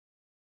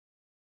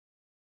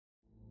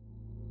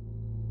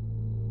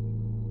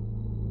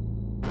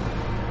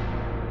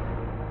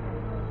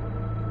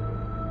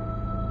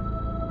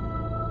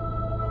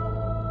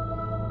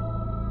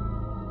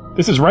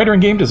This is writer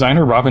and game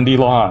designer Robin D.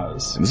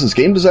 Laws. This is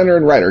game designer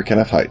and writer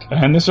Kenneth Haidt.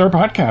 And this is our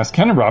podcast,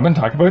 Ken and Robin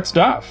Talk About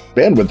Stuff.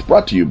 Bandwidth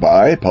brought to you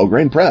by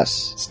Pelgrane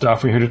Press.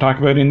 Stuff we're here to talk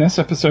about in this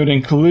episode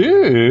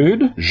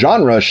include...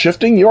 Genre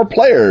shifting your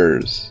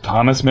players.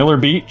 Thomas Miller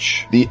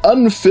Beach. The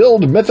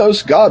unfilled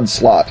Mythos God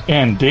slot.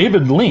 And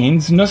David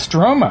Lean's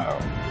Nostromo.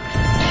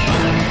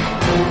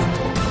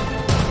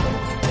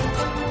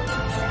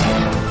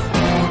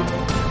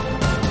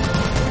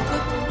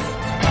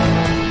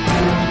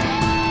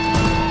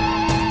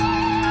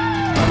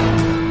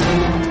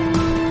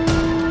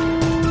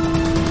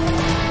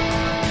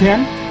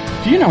 Ken,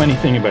 do you know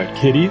anything about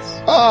kitties?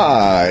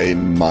 I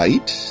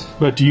might.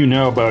 But do you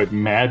know about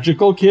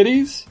magical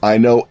kitties? I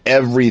know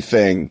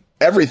everything.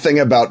 Everything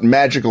about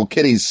Magical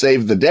Kitties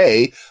Save the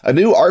Day, a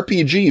new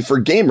RPG for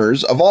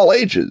gamers of all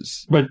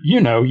ages. But you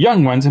know,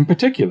 young ones in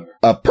particular.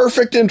 A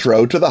perfect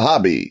intro to the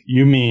hobby.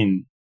 You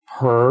mean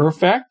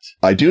perfect?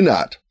 I do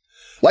not.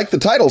 Like the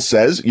title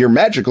says, you're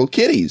magical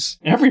kitties.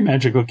 Every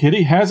magical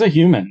kitty has a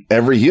human.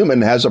 Every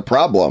human has a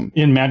problem.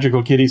 In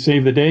Magical Kitties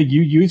Save the Day,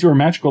 you use your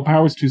magical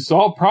powers to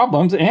solve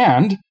problems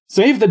and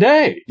save the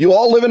day. You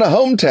all live in a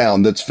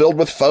hometown that's filled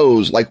with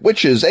foes like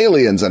witches,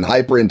 aliens, and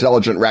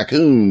hyper-intelligent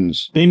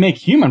raccoons. They make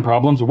human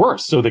problems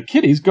worse, so the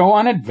kitties go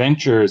on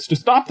adventures to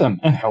stop them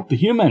and help the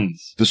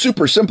humans. The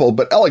super simple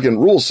but elegant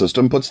rule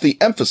system puts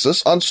the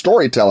emphasis on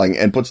storytelling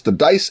and puts the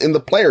dice in the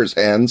players'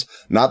 hands,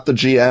 not the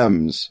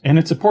GM's. And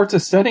it supports a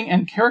setting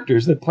and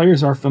characters that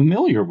players are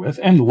familiar with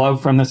and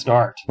love from the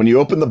start. When you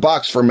open the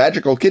box for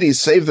Magical Kitties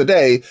Save the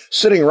Day,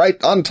 sitting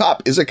right on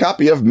top is a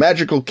copy of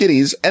Magical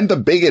Kitties and the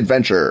Big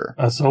Adventure.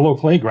 A solo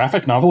play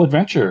graphic novel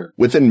adventure.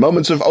 Within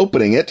moments of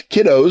opening it,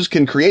 kiddos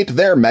can create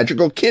their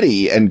magical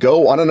kitty and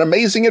go on an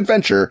amazing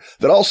adventure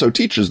that also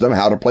teaches them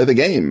how to play the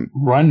game.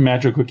 Run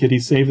Magical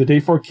Kitties Save the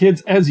Day for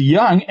kids as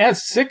young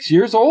as 6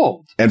 years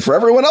old. And for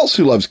everyone else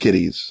who loves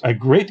kitties. A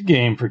great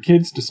game for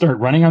kids to start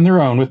running on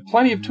their own with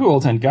plenty of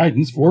tools and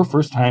guidance for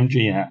first-time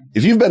GM.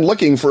 If you've been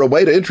looking for a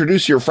way to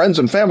introduce your friends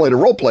and family to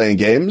role-playing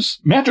games,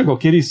 Magical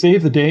Kitties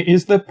Save the Day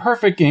is the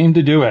perfect game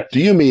to do it.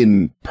 Do you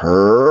mean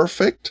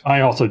perfect?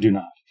 I also do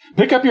not.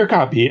 Pick up your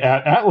copy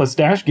at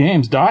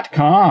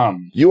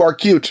atlas-games.com. You are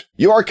cute.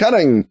 You are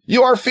cunning.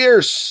 You are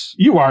fierce.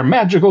 You are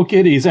magical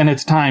kitties, and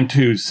it's time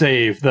to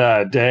save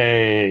the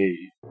day.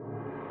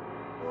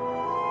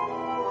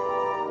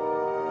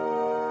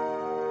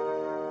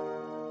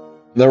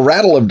 The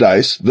rattle of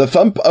dice, the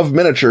thump of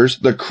miniatures,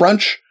 the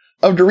crunch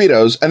of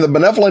Doritos, and the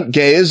benevolent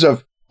gaze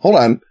of... Hold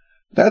on.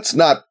 That's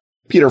not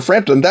Peter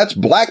Frampton. That's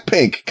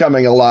Blackpink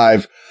coming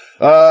alive.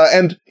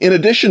 And in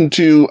addition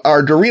to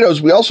our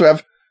Doritos, we also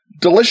have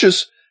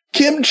delicious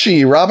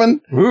kimchi, Robin.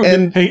 Ooh,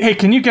 and hey,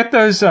 can you get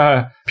those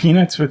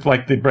peanuts with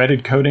like the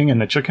breaded coating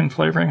and the chicken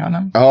flavoring on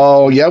them?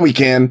 Oh, yeah, we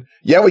can.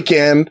 Yeah, we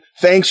can.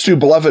 Thanks to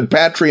beloved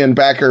Patreon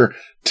backer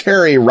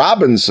Terry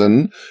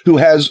Robinson, who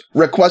has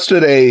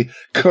requested a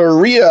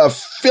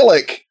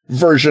Korea-philic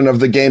version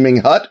of the Gaming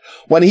Hut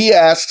when he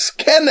asks,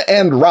 Ken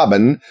and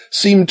Robin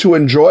seem to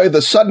enjoy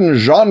the sudden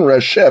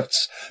genre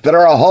shifts that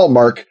are a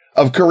hallmark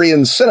of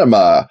Korean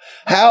cinema.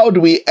 How do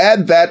we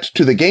add that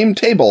to the game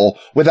table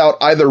without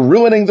either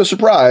ruining the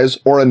surprise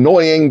or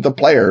annoying the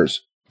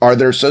players? Are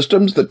there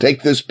systems that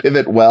take this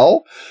pivot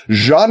well?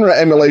 Genre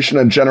emulation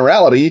and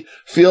generality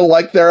feel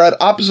like they're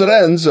at opposite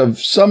ends of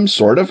some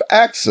sort of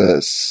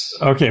axis.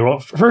 Okay, well,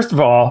 first of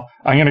all,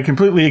 I'm going to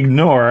completely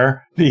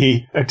ignore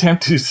the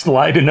attempt to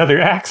slide another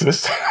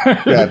axis.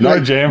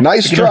 Yeah,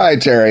 nice try,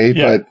 Terry.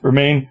 Yeah, but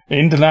remain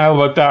in denial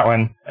about that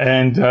one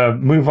and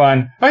move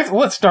on.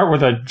 Let's start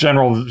with a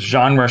general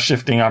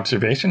genre-shifting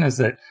observation, is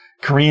that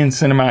Korean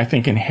cinema, I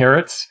think,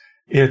 inherits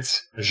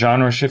its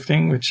genre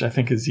shifting, which I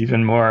think is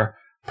even more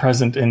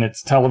present in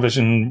its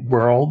television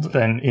world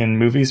than in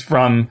movies,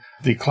 from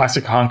the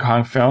classic Hong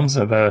Kong films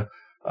of the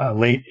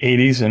late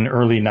 80s and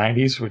early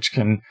 90s, which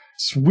can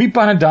sweep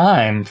on a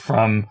dime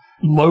from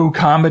low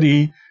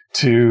comedy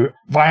to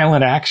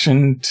violent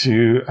action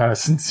to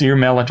sincere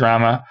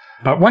melodrama.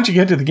 But once you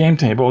get to the game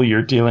table,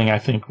 you're dealing, I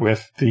think,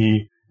 with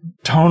the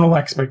tonal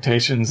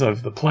expectations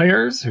of the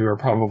players, who are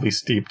probably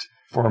steeped,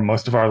 for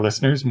most of our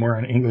listeners, more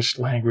in English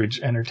language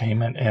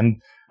entertainment.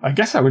 And I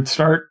guess I would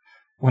start,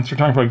 once we're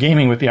talking about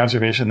gaming, with the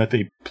observation that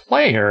the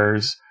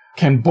players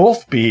can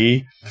both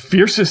be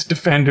fiercest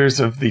defenders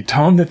of the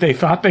tone that they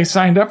thought they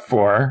signed up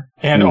for,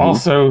 and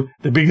also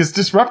the biggest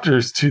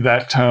disruptors to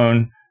that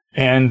tone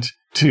and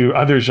to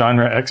other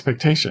genre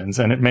expectations.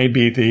 And it may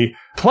be the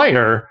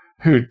player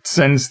who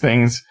sends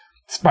things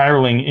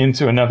spiraling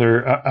into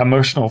another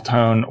emotional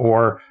tone,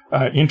 or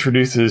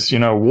introduces,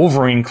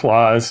 Wolverine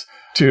claws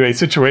to a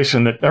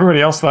situation that everybody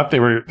else thought they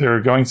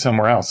were going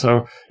somewhere else.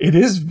 So it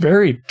is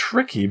very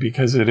tricky,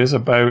 because it is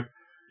about,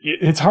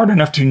 it's hard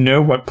enough to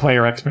know what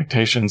player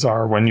expectations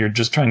are when you're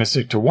just trying to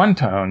stick to one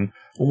tone,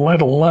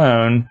 let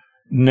alone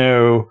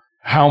know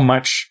how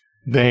much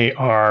they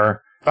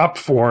are up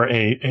for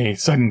a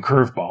sudden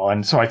curveball.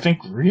 And so I think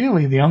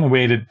really the only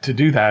way to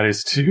do that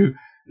is to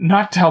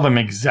not tell them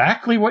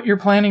exactly what you're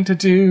planning to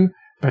do,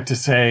 but to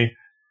say,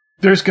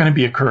 there's going to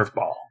be a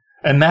curveball.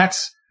 And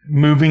that's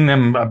moving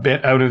them a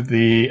bit out of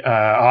the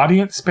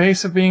audience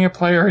space of being a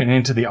player and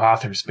into the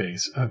author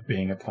space of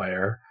being a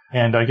player.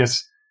 And I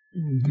guess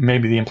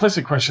maybe the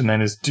implicit question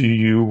then is, do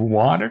you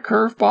want a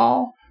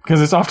curveball?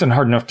 Because it's often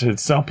hard enough to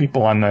sell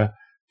people on the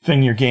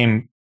thing your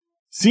game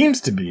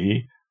seems to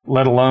be,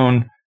 let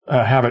alone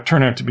have it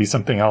turn out to be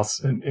something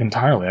else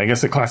entirely. I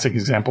guess the classic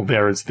example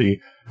there is the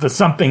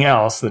something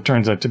else that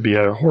turns out to be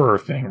a horror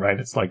thing, right?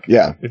 It's like,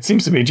 it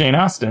seems to be Jane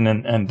Austen,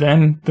 and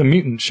then the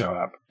mutants show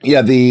up.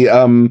 Yeah,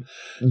 the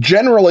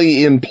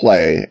generally in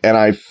play, and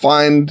I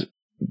find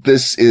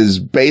this is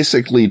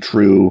basically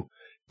true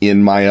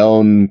in my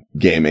own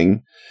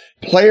gaming,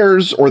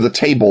 players or the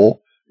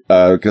table,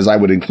 because I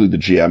would include the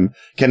GM,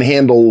 can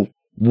handle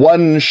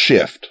one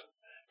shift,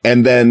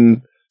 and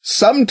then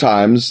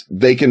sometimes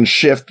they can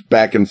shift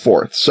back and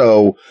forth.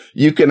 So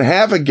you can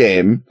have a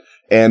game,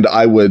 and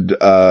I would,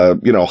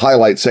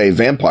 highlight, say,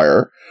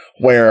 Vampire,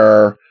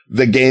 where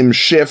the game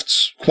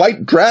shifts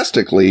quite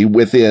drastically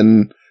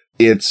within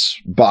its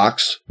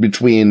box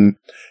between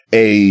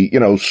a,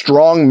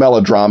 strong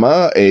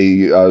melodrama,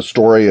 a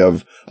story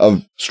of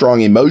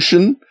strong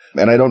emotion.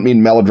 And I don't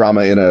mean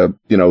melodrama in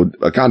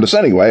a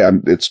condescending way.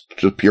 It's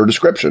just pure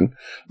description.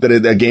 That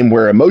a game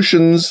where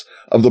emotions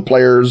of the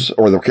players,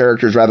 or the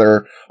characters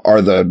rather,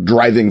 are the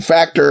driving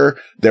factor.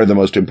 They're the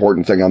most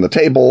important thing on the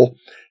table.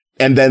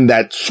 And then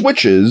that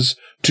switches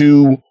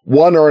to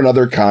one or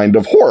another kind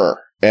of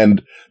horror.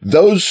 And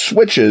those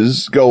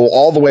switches go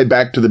all the way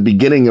back to the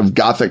beginning of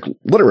Gothic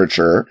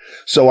literature.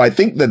 So I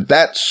think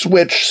that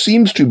switch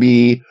seems to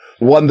be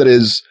one that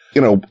is,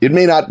 it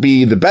may not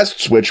be the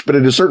best switch, but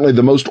it is certainly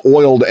the most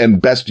oiled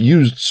and best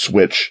used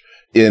switch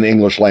in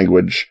English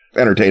language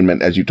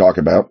entertainment, as you talk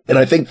about. And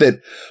I think that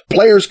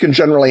players can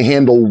generally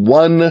handle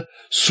one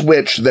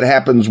switch that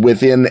happens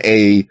within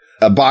a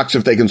box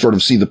if they can sort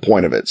of see the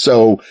point of it.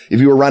 So if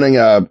you were running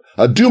a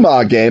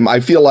Dumas game, I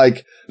feel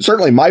like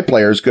certainly my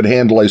players could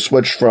handle a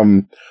switch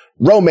from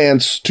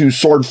romance to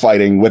sword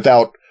fighting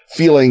without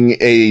feeling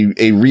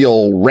a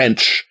real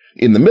wrench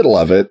in the middle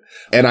of it.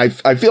 And I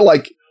feel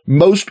like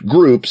most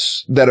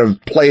groups that have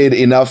played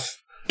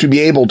enough to be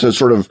able to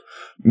sort of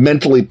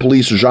mentally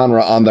police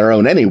genre on their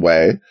own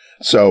anyway.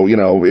 So,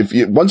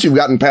 once you've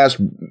gotten past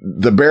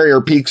the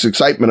Barrier Peaks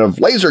excitement of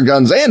laser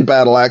guns and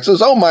battle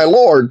axes, oh my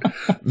lord,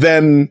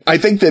 then I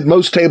think that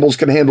most tables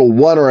can handle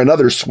one or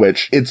another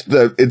switch. It's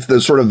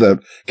the sort of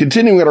the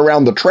continuing it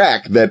around the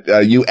track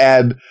that you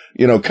add,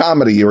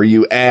 comedy, or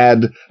you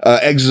add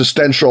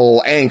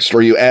existential angst,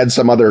 or you add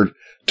some other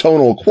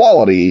tonal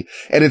quality.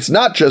 And it's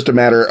not just a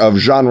matter of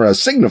genre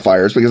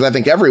signifiers, because I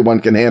think everyone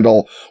can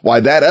handle why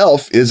that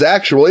elf is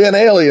actually an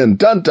alien.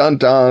 Dun, dun,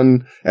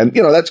 dun. And,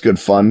 that's good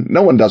fun.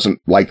 No one doesn't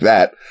like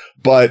that.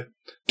 But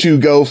to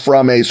go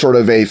from a sort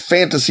of a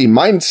fantasy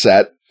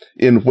mindset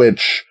in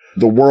which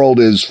the world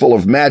is full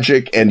of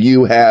magic and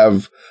you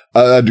have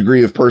a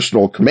degree of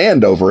personal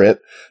command over it,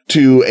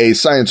 to a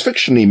science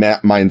fiction-y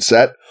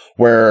mindset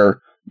where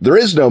there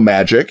is no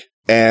magic,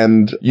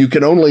 and you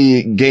can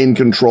only gain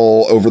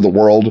control over the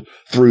world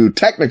through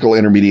technical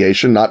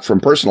intermediation, not from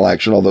personal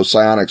action, although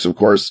psionics, of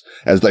course,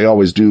 as they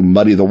always do,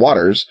 muddy the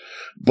waters.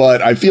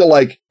 But I feel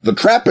like the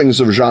trappings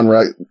of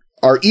genre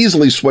are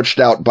easily switched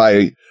out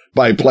by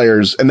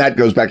players, and that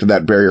goes back to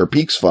that Barrier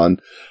Peaks fun.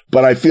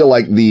 But I feel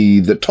like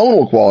the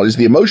tonal qualities,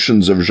 the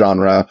emotions of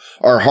genre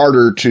are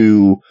harder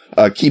to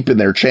keep in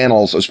their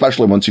channels,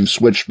 especially once you've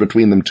switched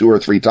between them 2 or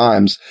 3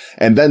 times.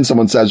 And then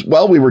someone says,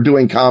 well, we were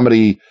doing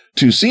comedy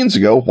 2 scenes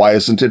ago. Why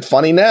isn't it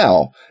funny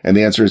now? And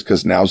the answer is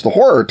because now's the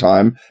horror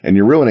time and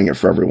you're ruining it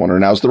for everyone, or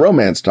now's the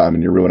romance time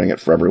and you're ruining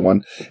it for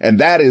everyone. And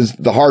that is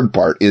the hard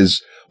part,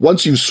 is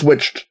once you've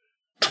switched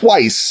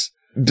twice,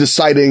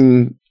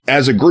 deciding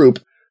as a group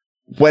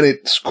when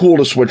it's cool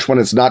to switch, when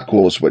it's not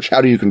cool to switch.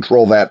 How do you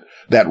control that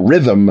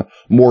rhythm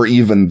more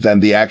even than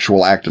the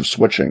actual act of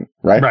switching,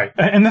 right? Right.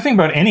 And the thing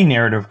about any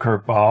narrative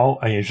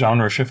curveball, a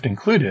genre shift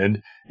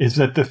included, is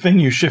that the thing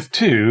you shift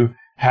to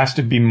has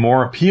to be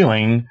more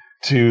appealing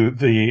to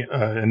the,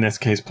 in this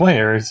case,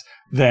 players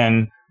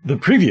than the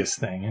previous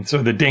thing. And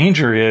so the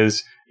danger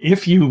is,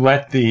 if you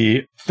let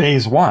the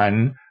phase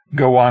 1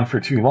 go on for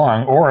too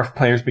long, or if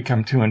players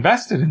become too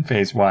invested in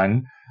phase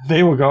 1,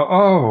 they will go,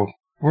 oh,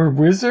 we're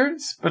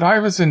wizards, but I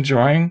was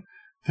enjoying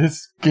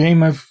this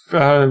game of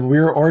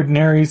we're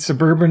ordinary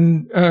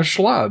suburban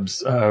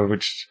schlubs,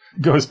 which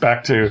goes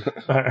back to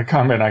a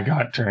comment I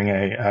got during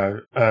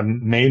a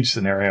mage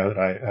scenario that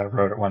I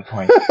wrote at one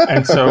point.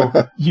 And so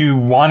you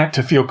want it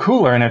to feel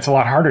cooler, and it's a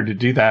lot harder to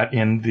do that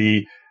in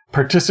the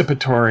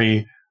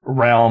participatory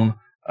realm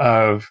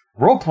of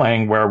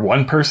role-playing, where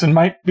one person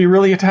might be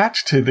really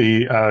attached to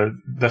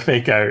the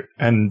fake out,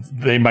 and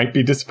they might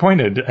be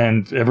disappointed,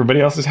 and everybody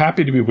else is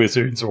happy to be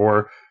wizards,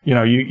 or,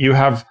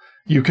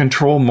 you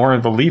control more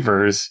of the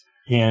levers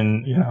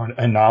in,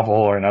 a novel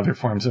or in other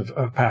forms of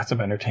passive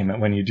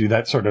entertainment when you do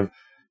that sort of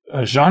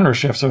genre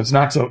shift. So it's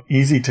not so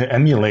easy to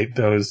emulate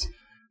those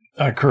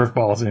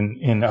curveballs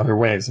in other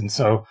ways. And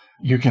so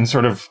you can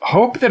sort of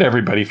hope that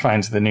everybody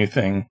finds the new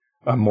thing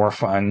more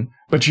fun,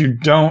 but you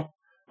don't,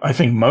 I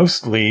think,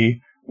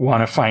 mostly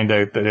want to find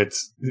out that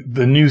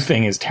the new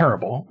thing is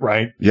terrible,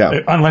 right? Yeah.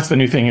 Unless the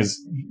new thing is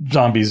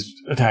zombies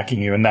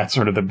attacking you, and that's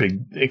sort of the big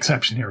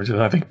exception here.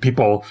 I think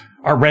people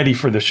are ready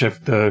for the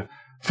shift, the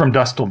from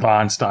dusk till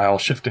dawn style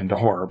shift into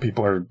horror.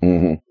 People are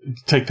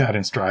take that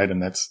in stride,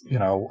 and that's, you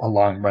know, a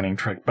long running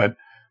trick. But,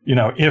 you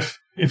know, if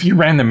you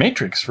ran the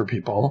Matrix for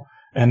people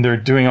and they're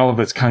doing all of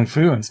this kung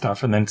fu and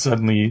stuff, and then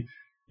suddenly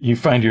you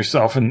find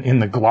yourself in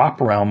the glop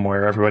realm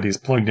where everybody's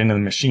plugged into the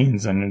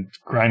machines and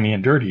grimy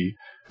and dirty,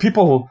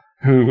 people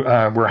who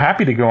were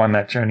happy to go on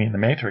that journey in the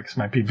Matrix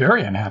might be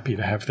very unhappy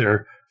to have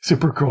their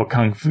super cool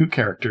kung fu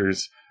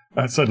characters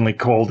suddenly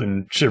cold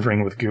and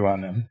shivering with goo on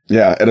them.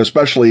 Yeah, and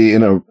especially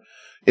in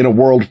a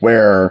world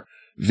where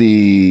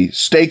the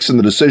stakes and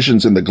the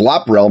decisions in the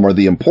glop realm are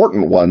the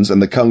important ones,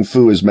 and the kung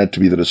fu is meant to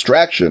be the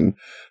distraction.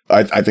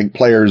 I think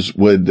players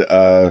would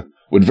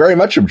very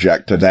much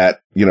object to that.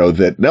 You know,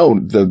 that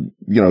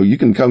no, you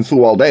can kung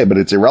fu all day, but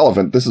it's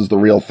irrelevant. This is the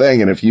real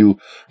thing. And if you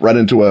run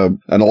into an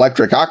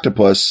electric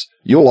octopus,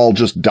 you'll all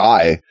just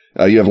die.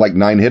 You have like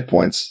 9 hit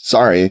points.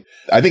 Sorry.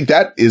 I think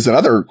that is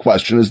another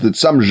question, is that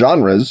some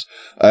genres,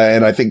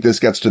 and I think this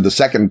gets to the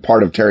second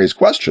part of Terry's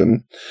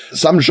question,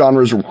 some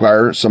genres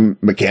require some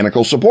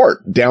mechanical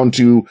support, down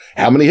to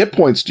how many hit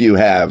points do you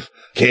have?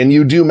 Can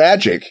you do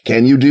magic?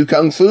 Can you do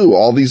kung fu?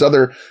 All these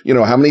other, you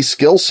know, how many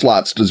skill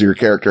slots does your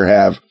character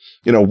have?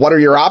 You know, what are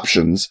your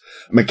options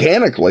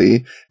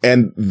mechanically?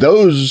 And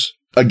those,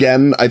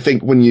 again, I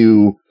think when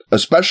you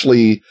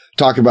especially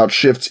talk about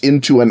shifts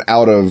into and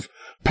out of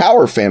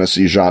power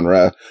fantasy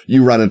genre,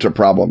 you run into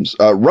problems.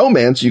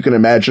 Romance, you can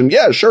imagine,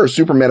 yeah, sure,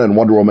 Superman and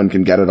Wonder Woman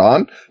can get it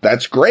on.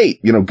 That's great.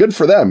 You know, good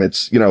for them.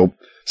 It's, you know,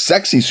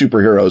 sexy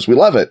superheroes. We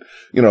love it.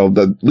 You know,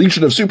 the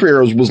Legion of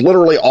Superheroes was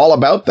literally all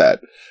about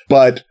that.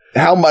 But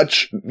how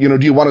much, you know,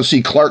 do you want to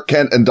see Clark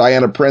Kent and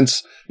Diana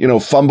Prince, you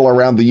know, fumble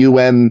around the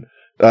UN,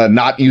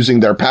 not using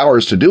their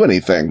powers to do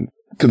anything?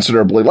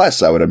 Considerably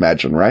less, I would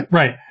imagine, right?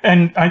 Right.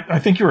 And I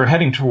think you were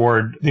heading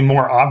toward the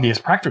more obvious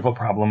practical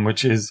problem,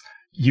 which is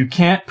you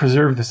can't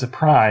preserve the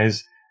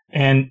surprise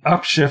and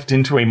upshift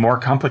into a more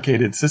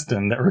complicated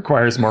system that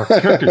requires more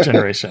character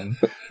generation.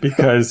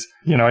 Because,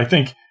 you know, I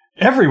think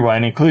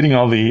everyone, including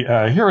all the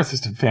Hero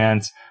System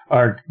fans,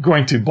 are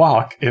going to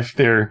balk if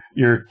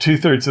you're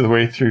 2/3 of the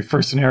way through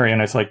first scenario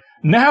and it's like,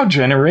 now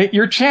generate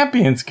your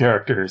champions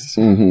characters.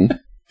 Mm-hmm.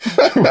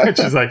 Which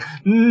is like,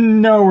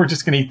 no, we're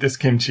just going to eat this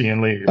kimchi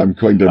and leave. I'm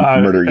going to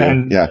murder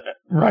you. Yeah.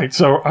 Right.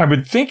 So I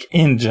would think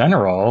in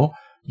general,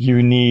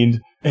 you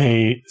need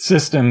a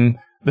system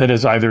that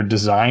is either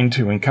designed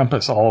to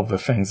encompass all of the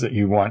things that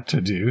you want to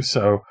do.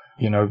 So,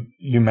 you know,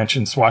 you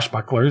mentioned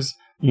swashbucklers.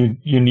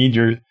 You need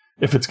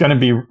if it's going to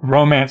be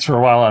romance for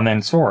a while and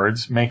then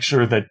swords, make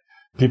sure that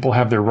people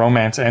have their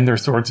romance and their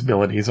swords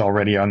abilities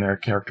already on their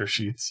character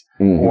sheets.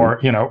 Mm-hmm. Or,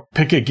 you know,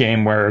 pick a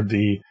game where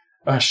the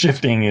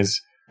shifting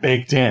is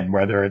baked in,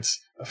 whether it's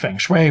Feng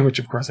Shui, which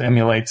of course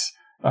emulates,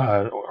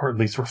 or at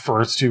least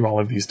refers to all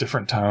of these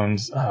different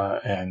tones,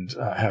 and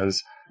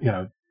has, you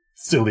know,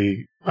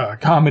 silly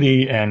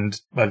comedy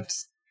and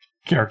lets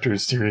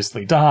characters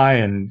seriously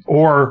die,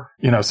 or,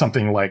 you know,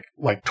 something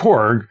like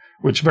Torg,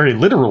 which very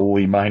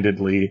literally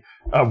mindedly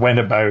went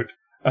about,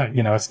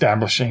 you know,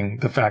 establishing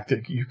the fact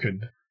that you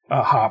could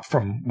hop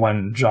from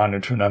one genre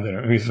to another,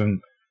 or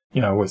even,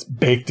 you know, was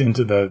baked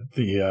into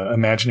the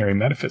imaginary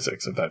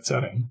metaphysics of that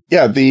setting.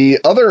 Yeah, the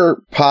other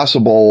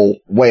possible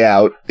way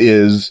out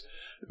is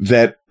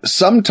that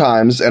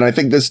sometimes, and I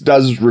think this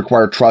does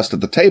require trust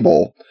at the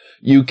table,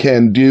 you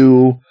can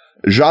do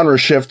genre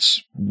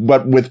shifts,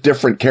 but with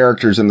different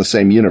characters in the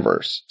same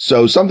universe.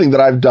 So something that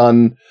I've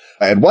done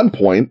at one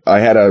point, I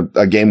had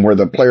a game where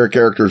the player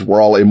characters were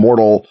all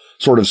immortal,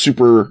 sort of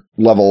super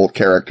level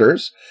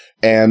characters.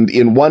 And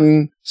in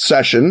one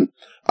session,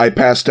 I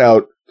passed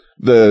out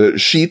the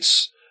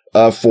sheets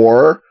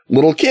for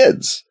little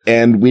kids,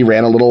 and we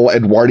ran a little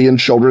Edwardian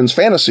children's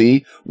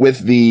fantasy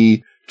with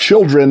the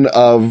children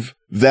of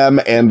them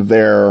and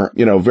their,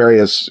 you know,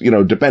 various, you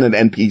know, dependent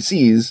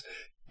NPCs,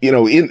 you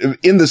know,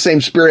 in the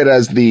same spirit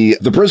as the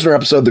Prisoner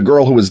episode, The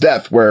Girl Who Was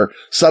Death, where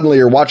suddenly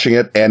you're watching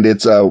it and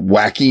it's a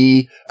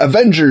wacky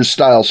Avengers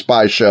style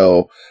spy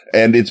show,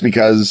 and it's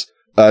because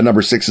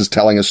number 6 is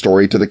telling a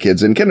story to the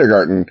kids in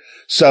kindergarten.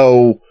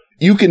 So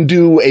you can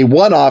do a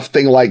one-off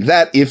thing like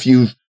that if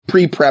you've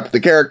pre-prep the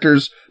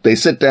characters, they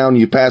sit down,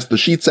 you pass the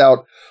sheets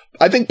out.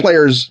 I think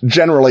players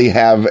generally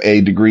have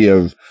a degree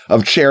of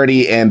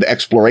charity and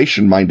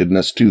exploration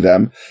mindedness to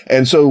them.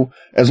 And so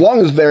as long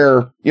as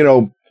they're, you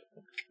know,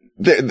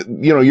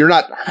 you're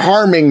not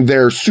harming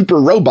their super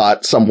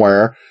robot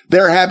somewhere,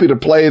 they're happy to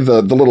play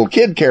the little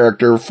kid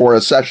character for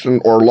a session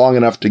or long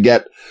enough to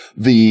get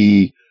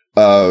the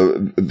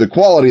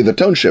quality of the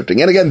tone shifting.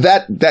 And again,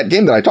 that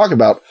game that I talk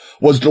about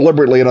was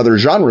deliberately another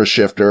genre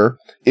shifter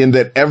in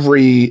that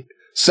every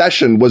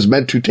session was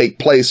meant to take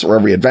place, or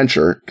every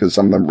adventure, because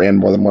some of them ran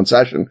more than one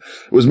session,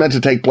 was meant to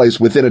take place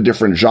within a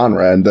different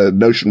genre. And the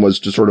notion was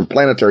to sort of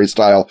planetary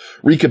style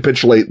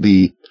recapitulate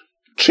the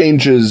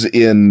changes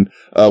in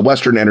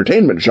Western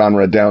entertainment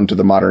genre down to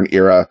the modern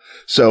era.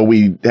 So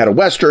we had a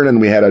Western, and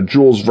we had a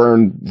Jules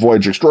Verne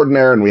Voyage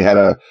Extraordinaire, and we had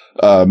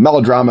a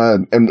melodrama,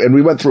 and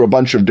we went through a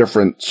bunch of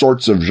different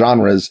sorts of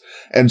genres.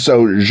 And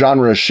so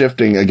genre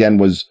shifting again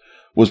was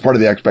part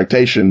of the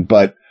expectation,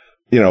 but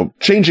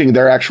changing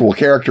their actual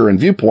character and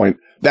viewpoint,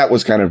 that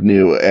was kind of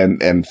new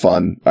and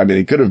fun. I mean,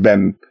 it could have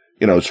been,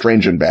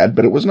 strange and bad,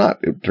 but it was not.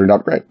 It turned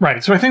out great.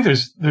 Right. So I think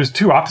there's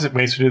two opposite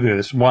ways to do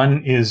this.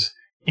 One is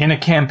in a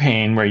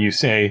campaign where you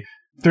say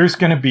there's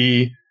going to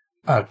be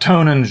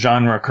tone and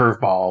genre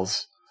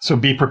curveballs, so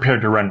be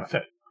prepared to run with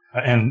it.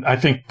 And I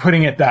think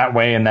putting it that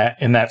way in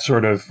that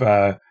sort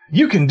of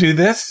you can do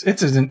this,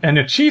 it's an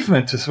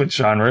achievement to switch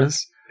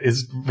genres,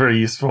 is very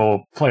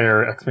useful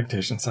player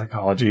expectation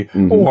psychology.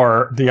 Mm-hmm.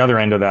 Or the other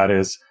end of that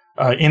is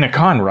in a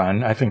con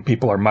run, I think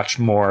people are much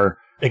more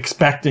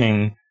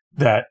expecting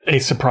that a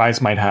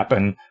surprise might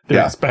happen.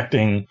 They're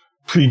expecting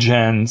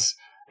pre-gens,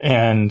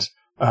 and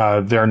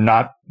they're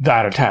not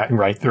that attached,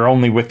 right? They're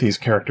only with these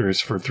characters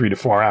for 3 to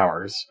 4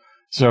 hours.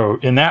 So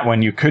in that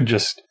one, you could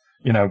just,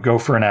 go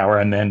for an hour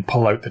and then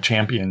pull out the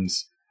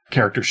champions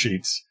character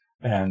sheets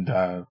and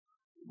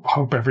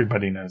hope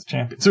everybody knows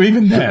champions. So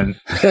even then,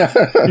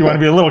 you want to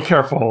be a little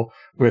careful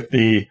with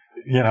the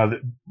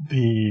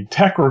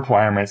tech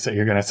requirements that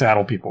you're going to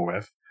saddle people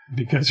with,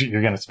 because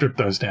you're going to strip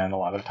those down a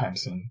lot of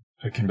times in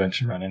a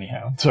convention run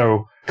anyhow.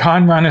 So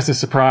con run is a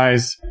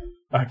surprise.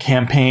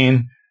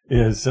 Campaign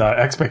is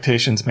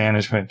expectations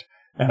management.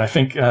 And I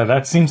think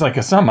that seems like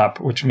a sum up,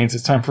 which means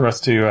it's time for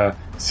us to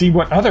see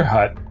what other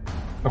hut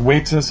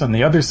awaits us on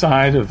the other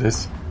side of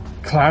this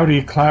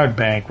cloudy cloud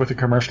bank with a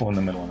commercial in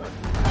the middle of it.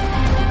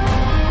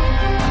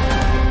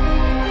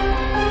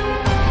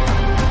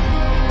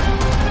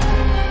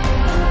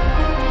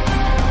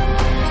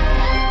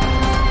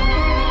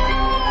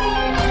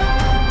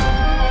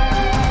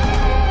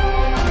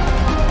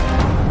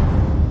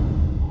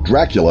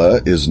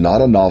 Dracula is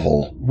not a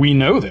novel. We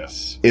know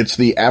this. It's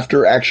the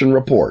after-action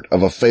report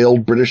of a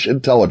failed British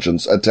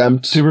intelligence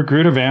attempt to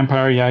recruit a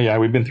vampire. Yeah,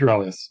 we've been through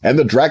all this. And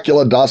the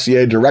Dracula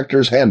Dossier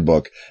Director's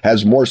Handbook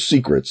has more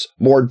secrets,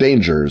 more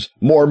dangers,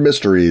 more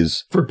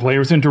mysteries. For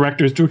players and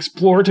directors to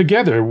explore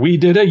together. We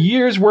did a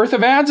year's worth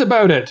of ads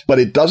about it. But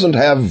it doesn't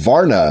have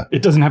Varna.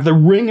 It doesn't have the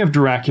Ring of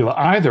Dracula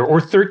either, or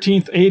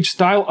 13th Age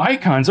style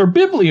icons, or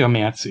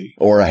bibliomancy.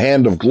 Or a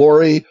Hand of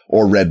Glory,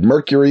 or Red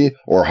Mercury,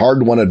 or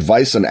hard-won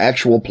advice and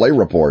actual play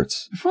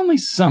reports. If only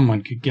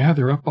someone could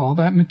gather up all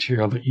that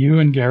material that you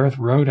and Gareth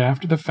wrote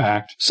after the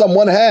fact.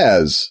 Someone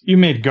has. You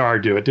made Gar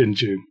do it,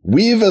 didn't you?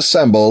 We've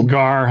assembled.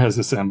 Gar has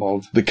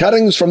assembled. The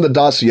cuttings from the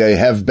dossier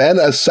have been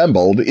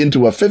assembled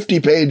into a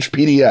 50-page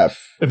PDF.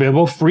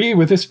 Available free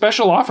with a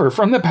special offer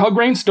from the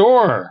Pelgrane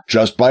store.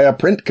 Just buy a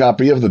print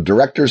copy of the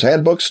Director's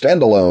Handbook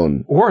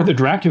standalone. Or the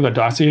Dracula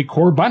Dossier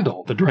Core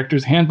Bundle, the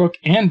Director's Handbook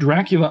and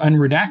Dracula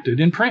Unredacted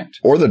in print.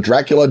 Or the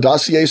Dracula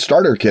Dossier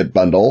Starter Kit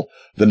Bundle,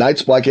 the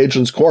Night's Black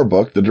Agent's Core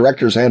Book, the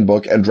Director's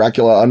Handbook, and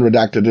Dracula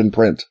Unredacted in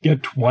print.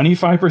 Get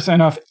 25%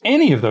 off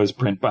any of those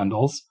print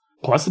bundles,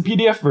 plus the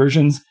PDF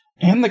versions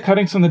and the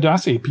cuttings from the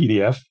Dossier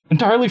PDF,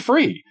 entirely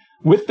free,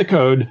 with the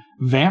code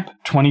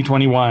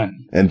VAMP2021.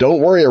 And don't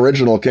worry,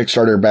 original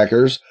Kickstarter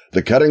backers,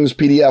 the cuttings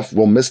PDF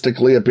will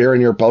mystically appear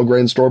in your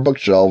Pelgrane store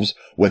bookshelves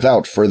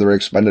without further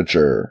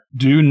expenditure.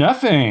 Do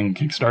nothing,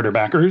 Kickstarter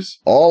backers.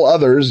 All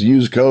others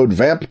use code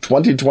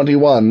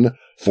VAMP2021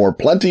 for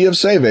plenty of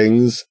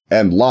savings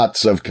and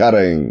lots of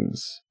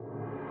cuttings.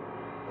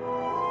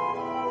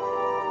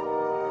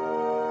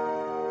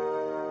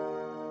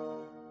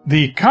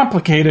 The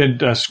complicated,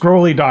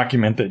 scrolly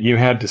document that you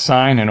had to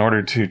sign in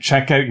order to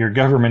check out your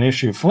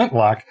government-issue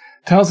flintlock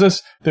tells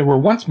us that we're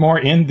once more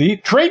in the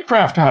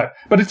Tradecraft Hut.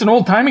 But it's an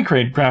old-timey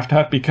Tradecraft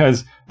Hut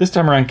because this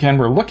time around, Ken,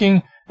 we're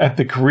looking at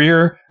the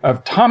career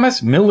of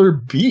Thomas Miller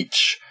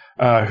Beach,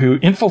 who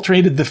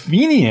infiltrated the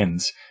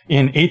Fenians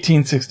in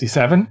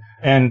 1867.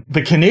 And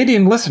the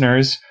Canadian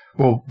listeners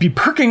will be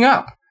perking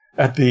up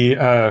at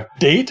the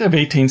date of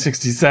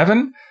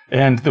 1867.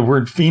 And the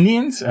word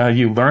Fenians,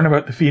 you learn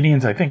about the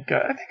Fenians. I think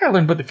I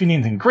learned about the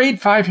Fenians in grade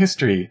 5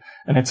 history.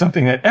 And it's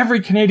something that every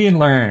Canadian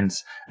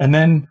learns. And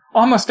then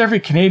almost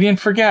every Canadian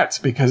forgets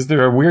because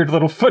they're a weird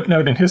little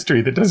footnote in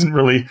history that doesn't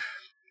really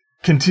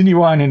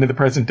continue on into the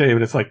present day.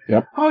 But it's like,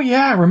 Oh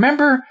yeah,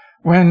 remember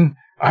when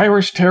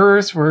Irish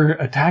terrorists were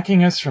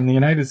attacking us from the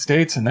United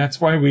States? And that's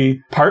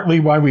partly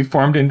why we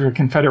formed into a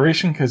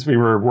confederation, because we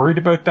were worried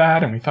about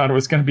that. And we thought it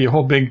was going to be a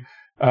whole big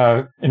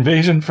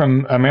invasion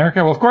from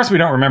America. Well, of course we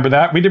don't remember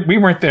that. We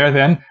weren't there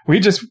then.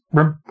 We just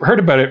heard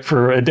about it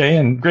for a day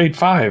in grade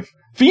 5.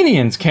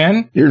 Fenians,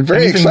 Ken. You're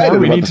very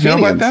excited about the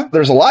Fenians.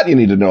 There's a lot you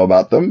need to know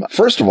about them.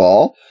 First of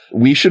all,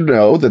 we should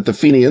know that the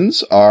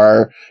Fenians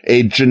are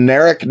a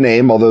generic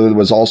name, although there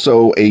was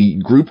also a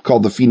group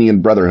called the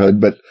Fenian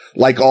Brotherhood. But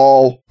like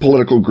all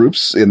political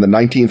groups in the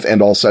 19th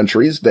and all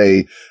centuries,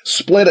 they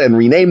split and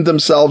renamed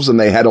themselves, and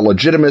they had a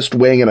legitimist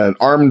wing and an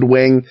armed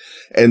wing.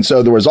 And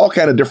so there was all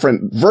kind of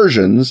different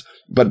versions.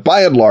 But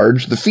by and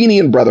large, the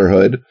Fenian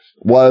Brotherhood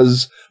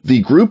was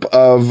the group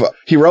of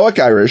heroic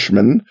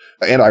Irishmen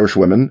and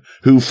Irishwomen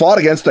who fought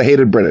against the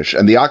hated British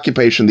and the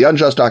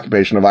unjust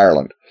occupation of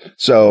Ireland.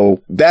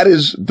 So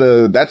that's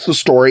the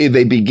story.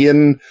 They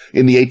begin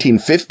in the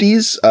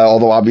 1850s,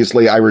 although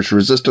obviously Irish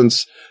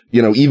resistance,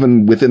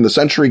 even within the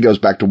century goes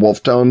back to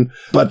Wolfe Tone.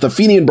 But the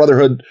Fenian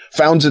Brotherhood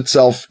founds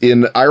itself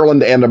in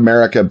Ireland and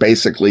America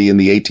basically in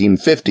the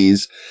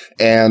 1850s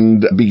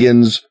and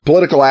begins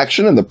political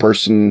action in the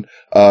person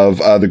of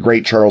the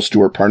great Charles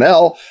Stewart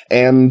Parnell,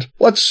 and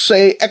let's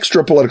say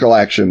extra political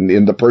action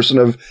in the person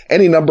of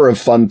any number of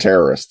fun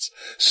terrorists.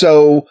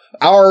 So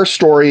our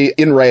story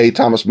in Ray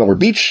Thomas Miller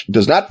Beach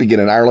does not begin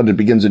in Ireland. It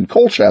begins in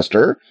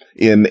Colchester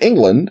in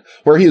England,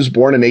 where he was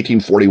born in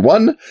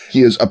 1841.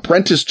 He is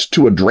apprenticed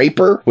to a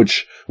draper,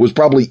 which was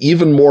probably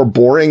even more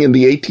boring in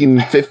the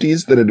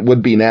 1850s than it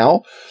would be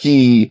now.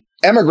 He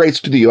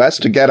emigrates to the U.S.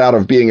 to get out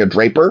of being a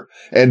draper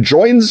and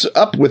joins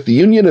up with the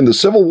Union in the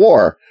Civil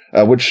War.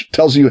 Which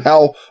tells you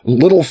how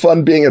little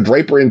fun being a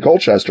draper in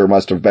Colchester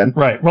must have been.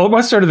 Right. Well, it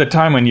was sort of the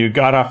time when you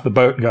got off the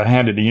boat and got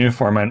handed a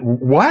uniform and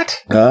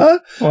what?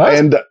 What?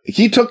 And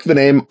he took the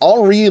name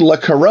Henri Le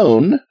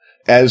Caron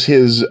as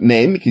his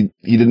name. He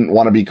didn't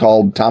want to be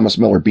called Thomas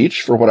Miller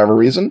Beach for whatever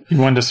reason. He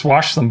wanted to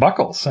swash some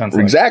buckles, sounds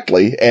like.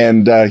 Exactly.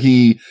 And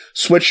he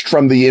switched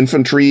from the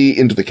infantry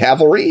into the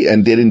cavalry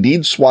and did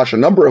indeed swash a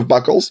number of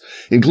buckles,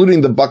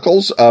 including the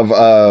buckles of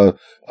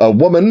a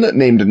woman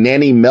named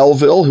Nanny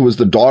Melville, who was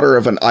the daughter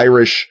of an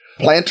Irish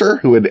planter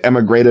who had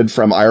emigrated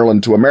from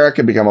Ireland to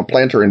America, become a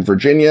planter in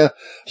Virginia.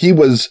 He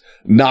was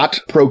not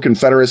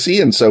pro-Confederacy,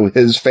 and so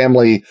his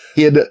family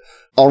hid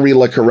Henri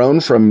Le Caron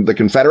from the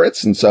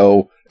Confederates, and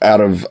so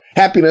out of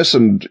happiness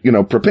and,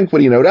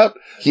 propinquity, no doubt,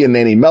 he and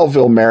Nanny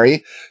Melville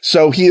marry.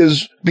 So he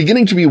is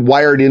beginning to be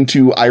wired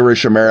into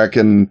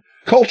Irish-American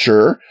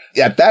culture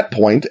at that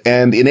point,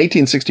 and in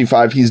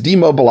 1865, he's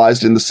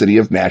demobilized in the city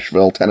of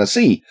Nashville,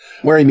 Tennessee,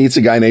 where he meets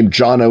a guy named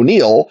John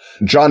O'Neill.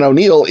 John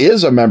O'Neill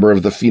is a member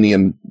of the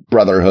Fenian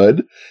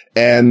Brotherhood,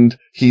 and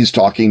he's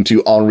talking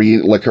to Henri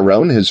Le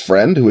Caron, his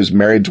friend, who is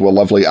married to a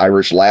lovely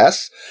Irish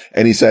lass,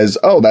 and he says,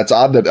 "Oh, that's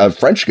odd that a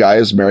French guy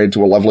is married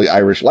to a lovely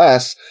Irish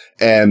lass."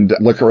 And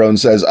Le Caron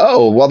says,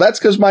 "Oh, well, that's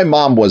because my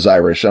mom was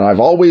Irish, and I've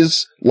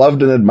always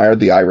loved and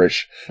admired the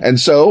Irish." And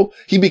so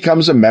he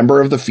becomes a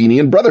member of the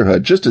Fenian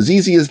Brotherhood, just as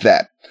easy as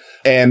that.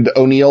 And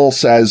O'Neill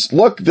says,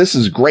 "Look, this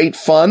is great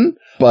fun,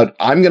 but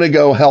I'm going to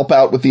go help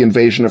out with the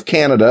invasion of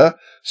Canada.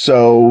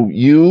 So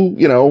you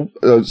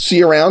see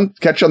you around,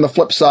 catch you on the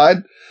flip side."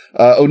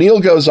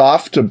 O'Neill goes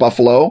off to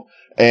Buffalo,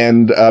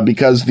 and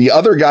because the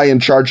other guy in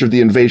charge of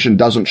the invasion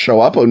doesn't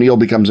show up, O'Neill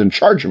becomes in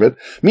charge of it.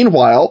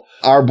 Meanwhile,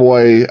 our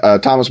boy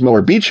Thomas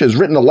Miller Beach has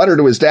written a letter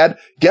to his dad.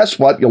 Guess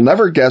what? You'll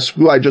never guess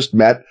who I just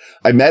met.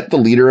 I met the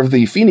leader of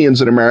the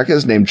Fenians in America.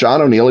 His name's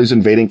John O'Neill. He's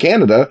invading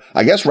Canada,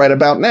 I guess right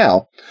about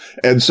now.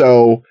 And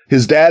so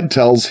his dad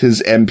tells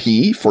his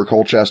MP for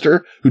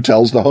Colchester, who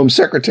tells the Home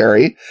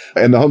Secretary,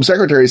 and the Home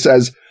Secretary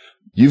says,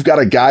 "You've got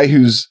a guy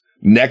who's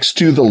next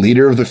to the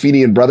leader of the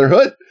Fenian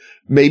Brotherhood?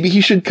 Maybe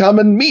he should come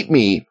and meet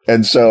me."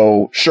 And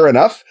so, sure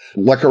enough,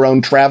 Le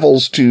Caron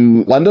travels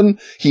to London.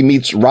 He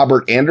meets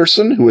Robert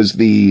Anderson, who is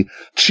the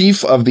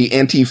chief of the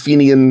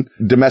anti-Fenian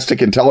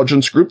domestic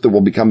intelligence group that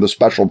will become the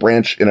special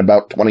branch in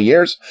about 20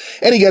 years.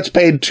 And he gets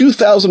paid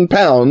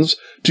 £2,000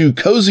 to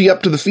cozy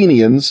up to the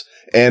Fenians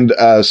and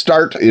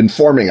start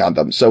informing on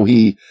them. So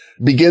he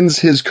begins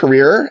his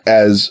career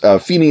as a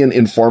Fenian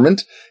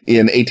informant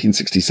in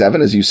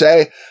 1867, as you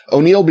say.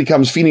 O'Neill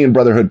becomes Fenian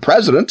Brotherhood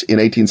president in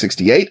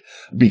 1868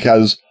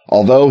 because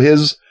although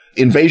his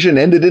invasion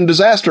ended in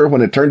disaster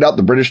when it turned out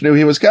the British knew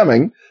he was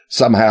coming,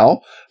 somehow,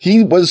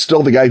 he was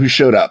still the guy who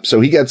showed up. So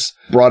he gets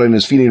brought in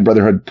as Fenian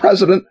Brotherhood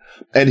president,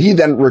 and he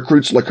then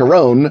recruits Le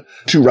Caron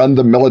to run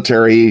the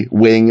military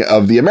wing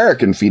of the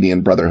American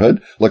Fenian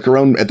Brotherhood. Le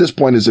Caron, at this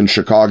point, is in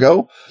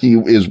Chicago. He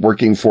is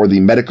working for the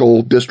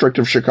medical district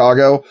of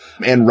Chicago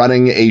and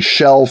running a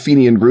shell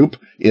Fenian group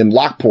in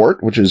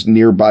Lockport, which is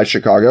nearby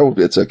Chicago.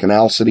 It's a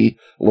canal city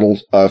a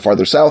little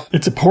farther south.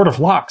 It's a port of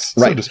locks,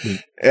 right, so to speak.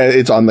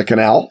 It's on the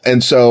canal.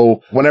 And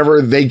so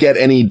whenever they get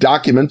any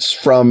documents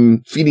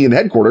from Fenian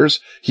headquarters,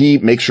 he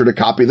makes sure to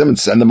copy them and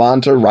send them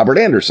on to Robert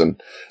Anderson.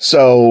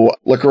 So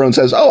Le Caron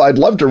says, "Oh, I'd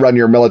love to run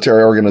your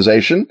military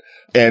organization."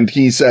 And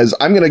he says,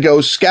 "I'm going to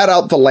go scout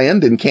out the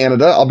land in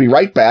Canada. I'll be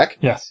right back."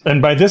 Yes.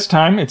 And by this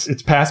time, it's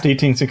past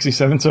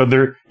 1867. So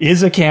there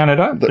is a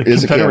Canada. The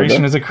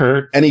Confederation has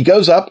occurred. And he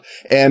goes up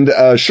and,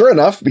 sure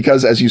enough,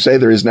 because as you say,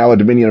 there is now a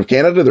Dominion of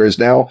Canada. There is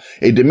now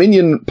a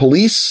Dominion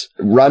police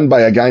run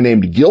by a guy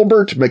named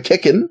Gilbert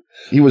McKicken.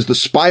 He was the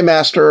spy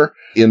master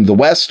in the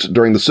West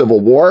during the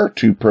Civil War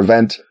to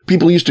prevent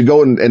people used to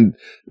go and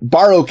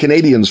borrow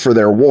Canadians for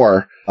their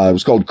war. It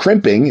was called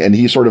crimping, and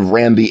he sort of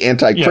ran the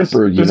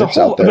anti-crimper units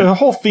out there. There's a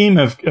whole theme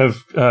of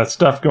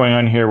stuff going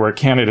on here where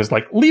Canada's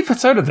like, leave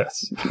us out of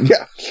this.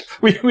 Yeah.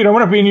 We don't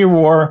want to be in your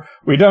war.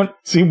 We don't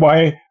see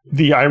why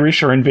the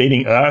Irish are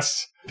invading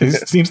us.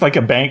 It seems like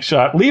a bank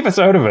shot. Leave us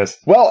out of it.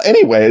 Well,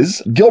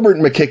 anyways, Gilbert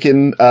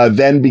McKicken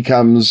then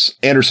becomes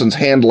Anderson's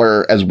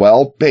handler as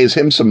well, pays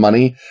him some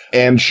money,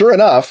 and sure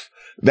enough,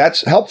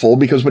 that's helpful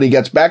because when he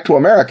gets back to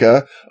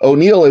America,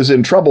 O'Neill is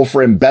in trouble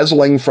for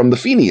embezzling from the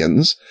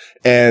Fenians.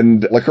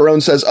 And Le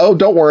Caron says, oh,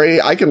 don't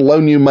worry, I can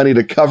loan you money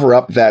to cover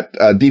up that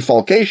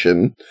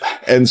defalcation.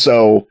 And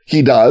so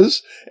he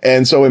does.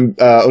 And so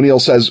O'Neill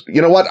says,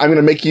 you know what? I'm going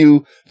to make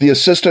you the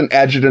assistant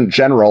adjutant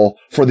general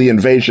for the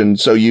invasion.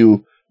 So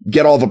you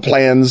get all the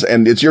plans,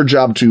 and it's your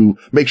job to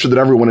make sure that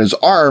everyone is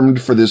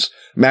armed for this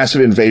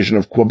massive invasion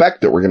of Quebec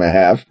that we're going to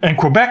have. And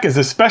Quebec is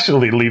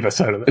especially leave us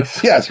out of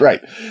this. Yes,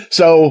 right.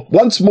 So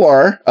once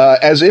more,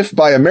 as if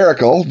by a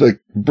miracle, the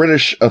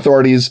British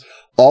authorities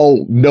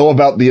all know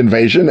about the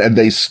invasion and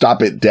they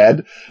stop it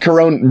dead.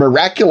 Caron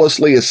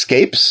miraculously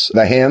escapes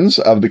the hands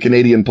of the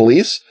Canadian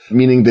police,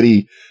 meaning that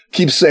he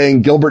keeps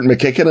saying Gilbert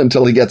McKicken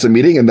until he gets a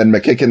meeting, and then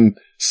McKicken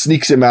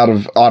sneaks him out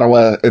of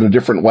Ottawa in a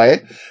different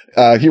way.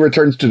 He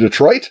returns to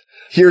Detroit,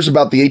 hears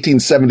about the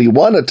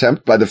 1871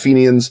 attempt by the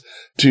Fenians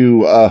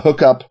to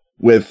hook up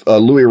with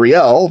Louis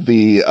Riel,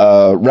 the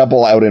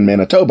rebel out in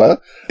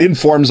Manitoba,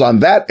 informs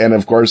on that, and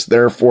of course,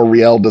 therefore,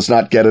 Riel does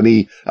not get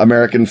any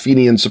American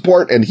Fenian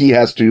support, and he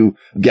has to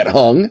get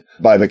hung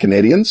by the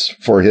Canadians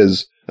for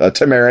his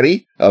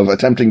temerity of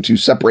attempting to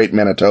separate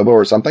Manitoba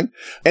or something.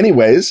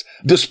 Anyways,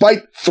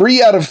 despite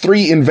 3 out of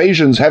 3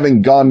 invasions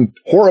having gone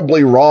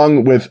horribly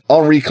wrong with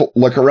Henri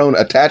Le Caron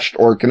attached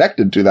or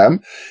connected to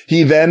them,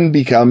 he then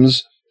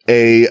becomes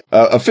a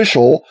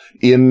official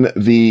in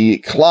the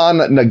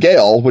Clan na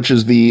Gael, which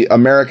is the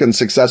American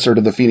successor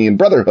to the Fenian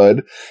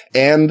Brotherhood,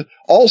 and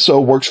also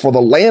works for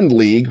the Land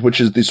League,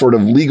 which is the sort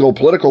of legal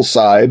political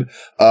side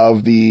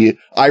of the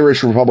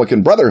Irish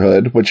Republican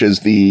Brotherhood, which is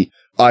the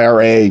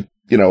IRA,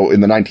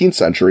 in the 19th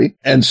century.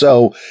 And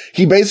so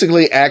he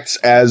basically acts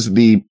as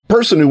the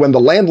person who, when the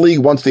Land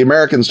League wants the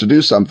Americans to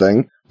do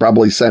something,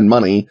 probably send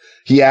money,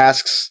 he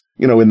asks,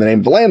 in the name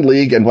of the Land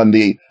League. And when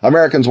the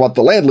Americans want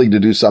the Land League to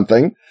do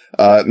something,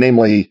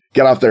 namely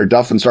get off their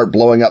duff and start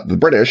blowing up the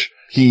British,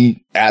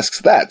 he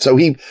asks that. So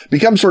he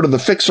becomes sort of the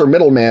fixer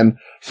middleman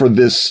for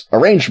this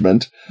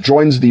arrangement,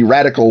 joins the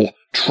radical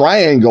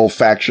Triangle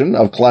faction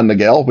of Clan na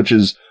Gael, which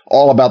is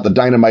all about the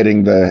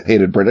dynamiting the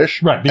hated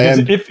British. Right, because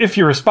if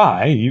you're a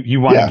spy, you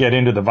want to get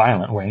into the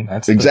violent wing.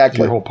 That's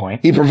exactly your whole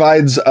point. He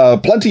provides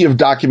plenty of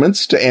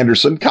documents to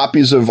Anderson,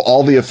 copies of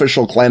all the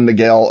official Clan na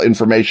Gael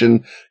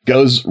information,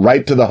 goes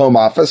right to the Home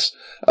Office,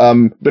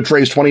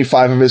 betrays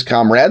 25 of his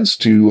comrades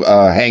to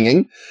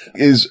hanging,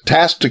 is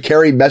tasked to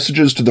carry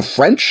messages to the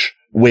French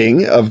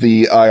wing of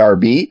the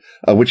IRB,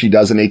 which he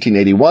does in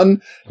 1881,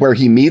 where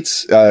he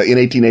meets, in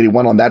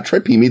 1881 on that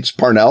trip, he meets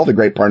Parnell, the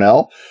great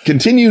Parnell,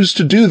 continues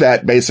to do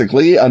that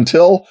basically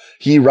until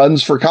he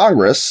runs for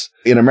Congress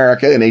in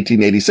America in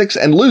 1886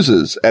 and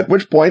loses, at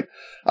which point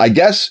I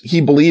guess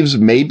he believes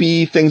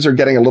maybe things are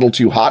getting a little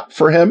too hot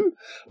for him,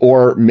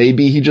 or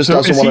maybe he just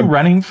doesn't want to. Is he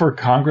running for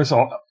Congress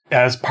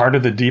as part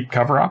of the deep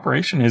cover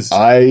operation? Is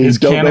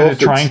Canada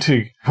trying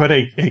to put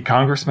a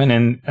congressman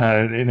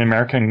in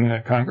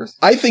American Congress?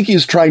 I think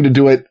he's trying to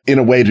do it in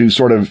a way to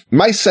sort of,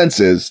 my sense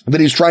is that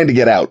he's trying to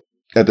get out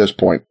at this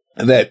point.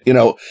 That,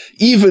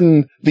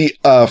 even the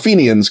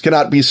Fenians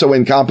cannot be so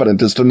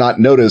incompetent as to not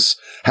notice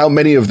how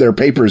many of their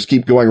papers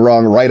keep going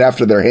wrong right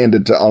after they're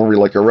handed to Henri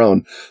Le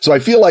Caron. So I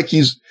feel like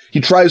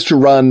he tries to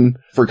run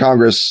for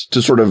Congress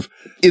to sort of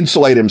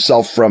insulate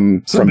himself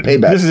from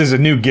payback. This is a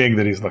new gig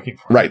that he's looking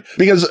for. Right.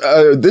 Because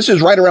this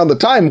is right around the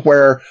time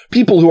where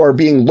people who are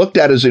being looked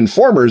at as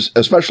informers,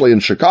 especially in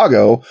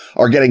Chicago,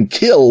 are getting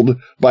killed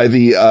by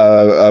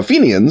the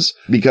Fenians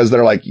because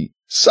they're like,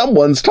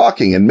 someone's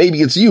talking, and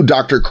maybe it's you,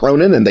 Dr.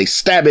 Cronin, and they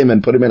stab him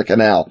and put him in a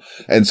canal.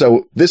 And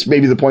so this may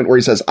be the point where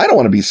he says, I don't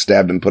want to be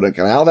stabbed and put in a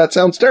canal. That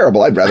sounds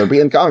terrible. I'd rather be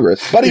in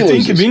Congress. But he loses.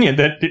 It's inconvenient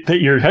that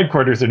your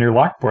headquarters in your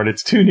Lockport,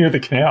 it's too near the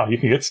canal. You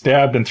can get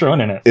stabbed and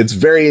thrown in it. It's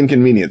very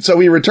inconvenient. So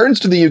he returns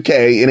to the UK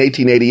in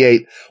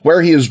 1888,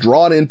 where he is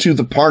drawn into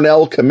the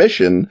Parnell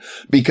Commission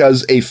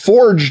because a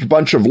forged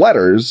bunch of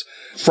letters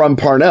from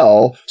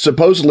Parnell,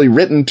 supposedly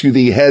written to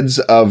the heads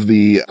of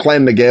the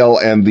Clan na Gael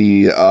and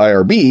the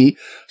IRB,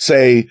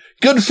 say,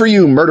 good for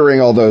you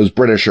murdering all those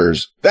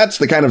Britishers. That's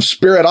the kind of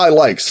spirit I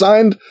like.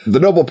 Signed, the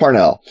noble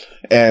Parnell.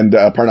 And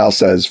Parnell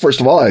says, first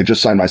of all, I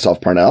just signed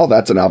myself Parnell.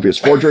 That's an obvious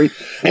forgery.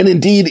 And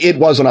indeed, it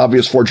was an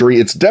obvious forgery.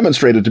 It's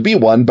demonstrated to be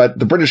one, but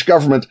the British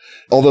government,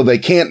 although they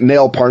can't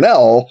nail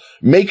Parnell,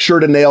 make sure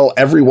to nail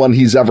everyone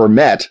he's ever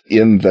met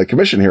in the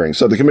commission hearing.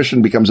 So the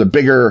commission becomes a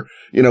bigger,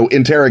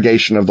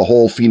 interrogation of the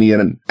whole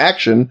Fenian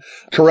action.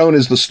 Caron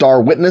is the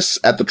star witness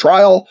at the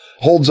trial,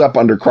 holds up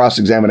under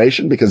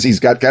cross-examination because he's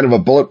got kind of a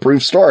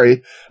bulletproof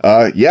story.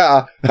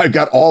 Yeah, I've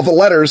got all the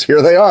letters.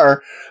 Here they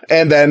are.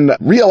 And then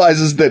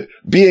realizes that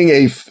being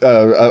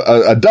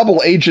a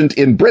double agent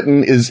in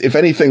Britain is, if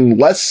anything,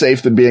 less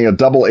safe than being a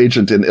double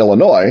agent in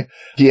Illinois.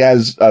 He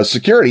has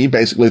security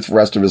basically for the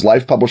rest of his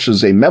life,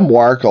 publishes a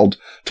memoir called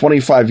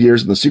 25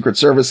 Years in the Secret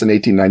Service in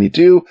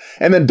 1892,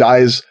 and then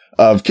dies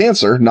of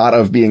cancer, not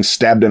of being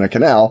stabbed in a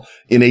canal,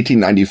 in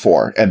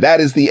 1894. And that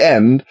is the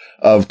end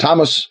of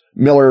Thomas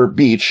Miller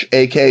Beach,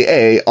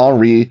 a.k.a.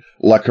 Henri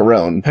Le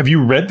Caron. Have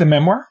you read the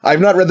memoir? I've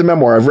not read the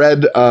memoir. I've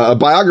read a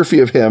biography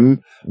of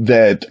him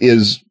that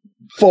is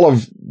full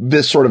of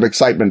this sort of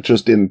excitement,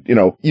 just in,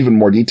 even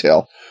more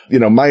detail.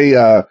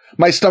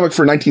 My stomach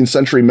for 19th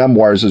century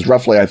memoirs is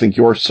roughly, I think,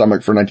 your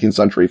stomach for 19th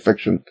century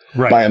fiction,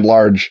 by and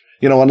large.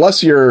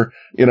 Unless you're,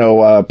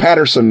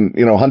 Patterson,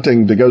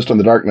 hunting the ghost in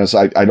the darkness,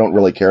 I don't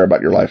really care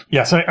about your life.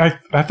 Yes, I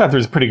thought there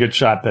was a pretty good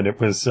shot that it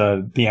was,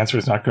 the answer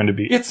is not going to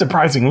be, it's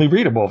surprisingly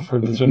readable for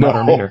the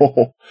modern reader.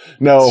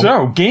 No.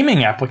 So,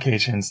 gaming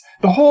applications.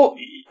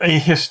 A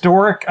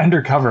historic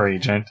undercover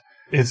agent,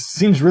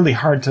 seems really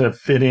hard to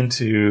fit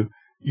into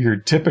your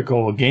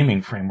typical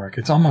gaming framework.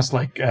 It's almost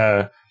like,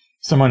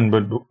 someone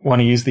would want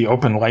to use the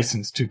open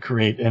license to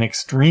create an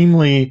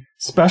extremely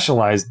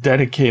specialized,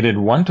 dedicated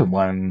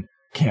one-to-one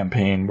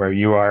campaign where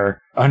you are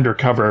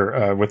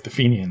undercover with the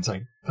Fenians.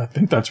 I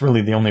think that's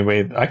really the only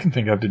way I can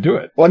think of to do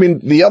it. Well,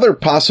 the other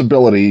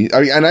possibility,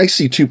 and I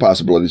see two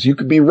possibilities. You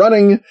could be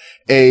running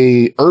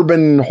a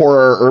urban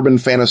horror, urban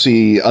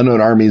fantasy,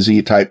 Unknown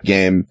Armies-y type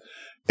game,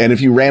 and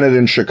if you ran it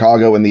in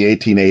Chicago in the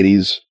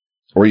 1880s,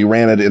 or you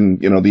ran it in,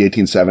 the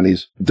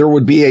 1870s, there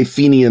would be a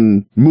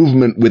Fenian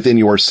movement within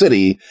your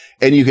city,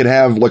 and you could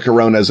have Le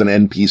Caron as an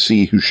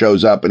NPC who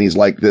shows up, and he's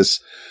like this,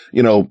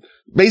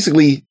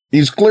 basically,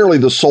 he's clearly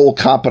the sole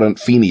competent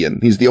Fenian.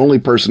 He's the only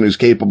person who's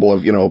capable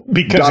of,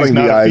 dotting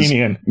the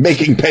I's,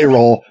 making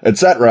payroll,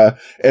 etc.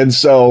 And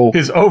so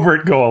his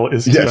overt goal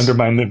is to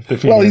undermine the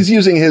Fenians. Well, he's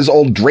using his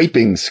old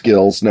draping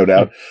skills, no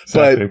doubt.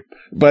 Exactly.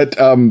 But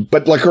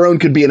Le Caron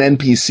could be an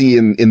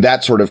NPC in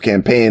that sort of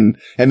campaign.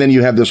 And then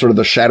you have the sort of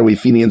the shadowy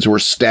Fenians who are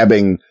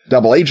stabbing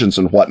double agents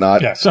and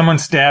whatnot. Yeah, someone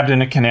stabbed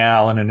in a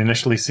canal, and it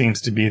initially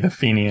seems to be the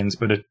Fenians,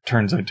 but it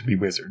turns out to be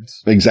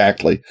wizards.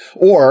 Exactly.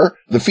 Or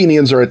the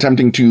Fenians are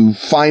attempting to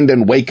find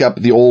and wake up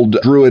the old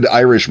Druid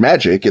Irish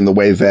magic in the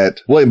way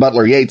that William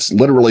Butler Yeats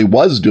literally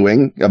was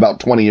doing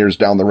about 20 years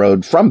down the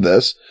road from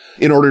this,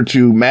 in order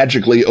to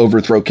magically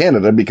overthrow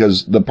Canada,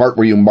 because the part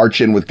where you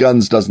march in with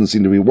guns doesn't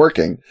seem to be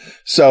working.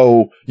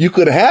 So you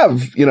could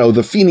have,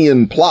 the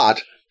Fenian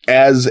plot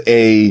as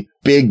a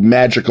big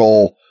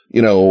magical,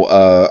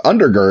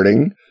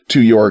 undergirding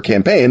to your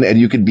campaign, and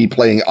you could be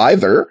playing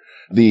either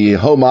the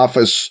Home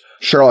Office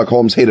Sherlock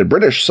Holmes hated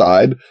British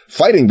side,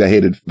 fighting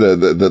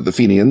the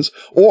Fenians,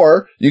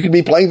 or you could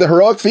be playing the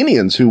heroic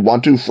Fenians who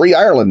want to free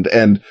Ireland.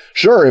 And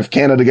sure, if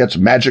Canada gets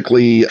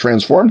magically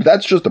transformed,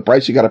 that's just the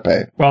price you got to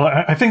pay. Well,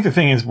 I think the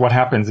thing is, what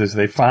happens is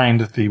they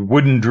find the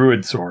wooden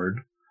druid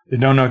sword. They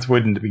don't know it's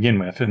wooden to begin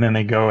with, and then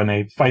they go and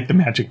they fight the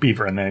magic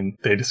beaver, and then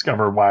they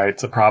discover why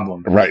it's a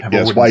problem. Right,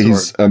 yes, why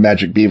he's a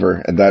magic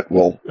beaver, and that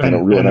will ruin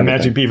everything. And the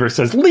magic beaver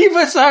says, leave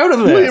us out of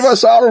this! Leave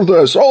us out of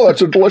this! Oh,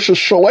 that's a delicious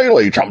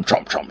shillelagh! Chomp,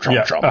 chomp, chomp,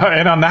 chomp, chomp.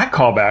 And on that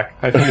callback,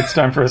 I think it's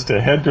time for us to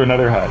head to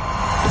another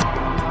hut.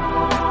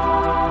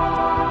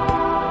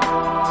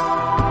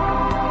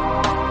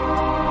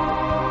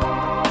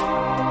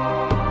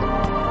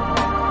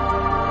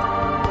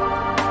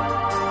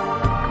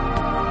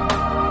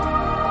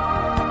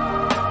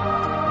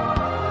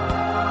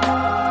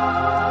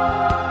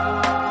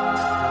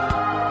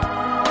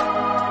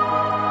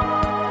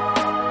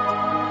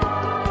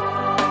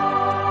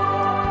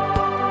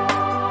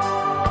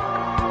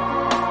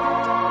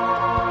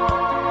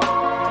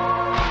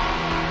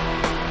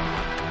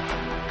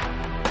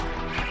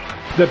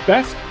 The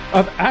best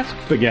of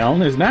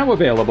Askfageln is now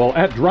available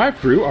at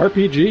Drive-Thru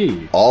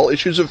RPG. All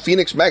issues of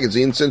Phoenix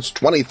Magazine since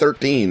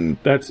 2013.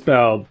 That's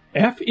spelled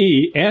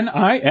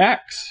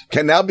F-E-N-I-X.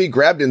 Can now be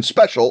grabbed in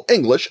special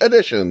English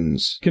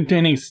editions.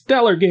 Containing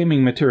stellar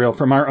gaming material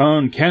from our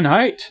own Ken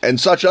Hite. And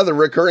such other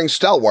recurring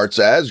stalwarts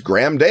as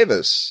Graham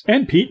Davis.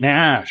 And Pete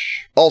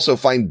Nash. Also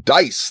find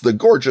Dice, the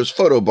gorgeous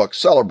photo book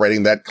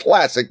celebrating that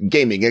classic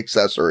gaming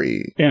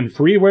accessory. And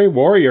Freeway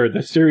Warrior,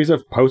 the series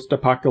of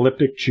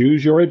post-apocalyptic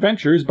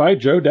choose-your-adventures by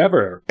Joe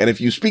Dever. And if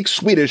you speak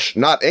Swedish,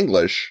 not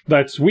English.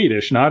 That's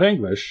Swedish, not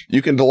English.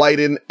 You can delight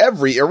in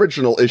every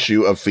original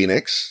issue of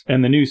Phoenix.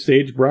 And the new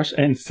Sagebrush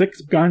and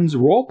Six Guns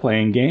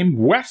role-playing game,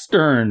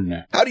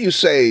 Western. How do you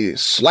say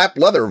slap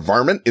leather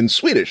varmint in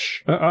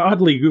Swedish?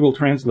 Oddly, Google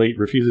Translate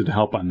refuses to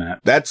help on that.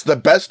 That's the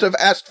best of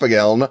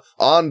Askfageln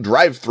on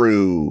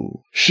Drive-Thru.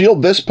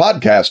 Shield this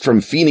podcast from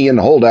Fenian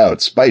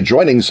holdouts by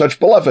joining such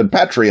beloved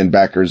Patreon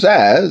backers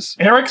as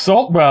Eric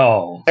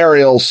Saltwell,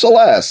 Ariel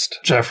Celeste,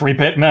 Jeffrey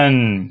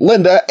Pittman,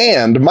 Linda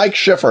and Mike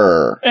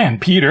Schiffer, and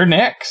Peter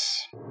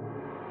Nix.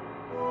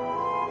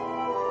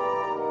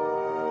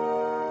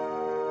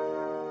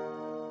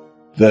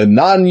 The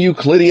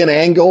non-Euclidean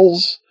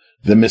angles,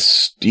 the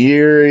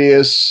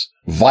mysterious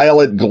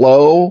violet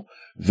glow,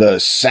 the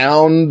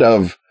sound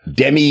of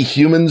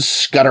demi-humans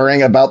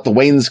scuttering about the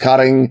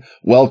wainscoting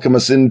welcome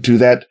us into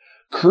that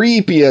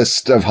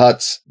creepiest of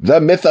huts,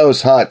 the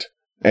Mythos Hut.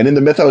 And in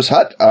the Mythos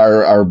Hut,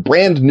 our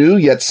brand new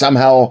yet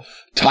somehow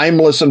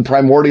timeless and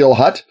primordial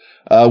hut,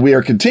 we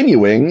are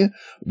continuing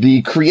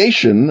the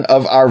creation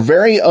of our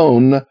very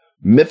own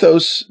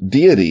Mythos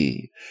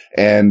deity.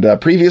 And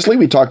previously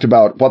we talked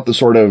about what the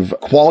sort of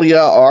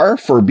qualia are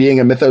for being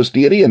a Mythos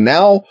deity, and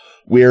now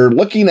we're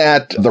looking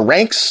at the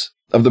ranks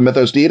of the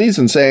Mythos deities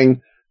and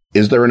saying,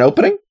 Is there an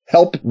opening?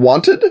 Help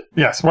wanted?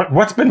 Yes.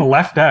 What's been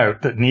left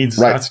out that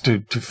needs us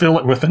to fill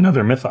it with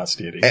another mythos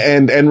deity?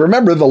 And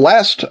remember, the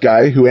last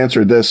guy who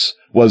answered this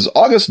was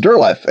August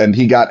Derleth, and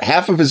he got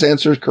half of his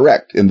answers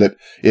correct in that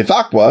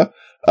Ithaqua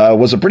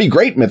was a pretty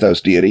great mythos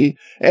deity,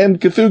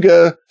 and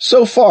Cthugha,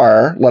 so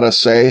far, let us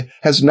say,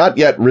 has not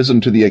yet risen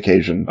to the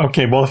occasion.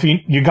 Okay, well, if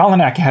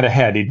Yugalanak had a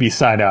head, he'd be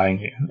side-eyeing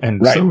you,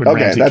 and so would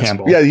Ramsey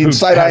Campbell. Yeah, he'd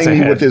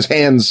side-eyeing you with his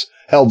hands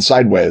held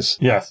sideways.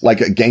 Yes.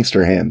 Like a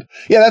gangster hand.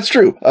 Yeah, that's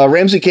true.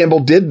 Ramsey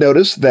Campbell did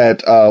notice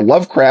that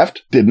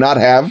Lovecraft did not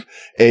have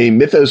a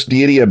mythos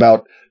deity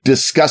about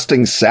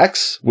disgusting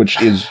sex,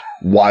 which is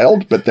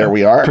wild, but there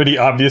we are. Pretty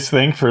obvious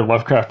thing for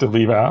Lovecraft to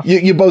leave out.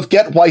 You both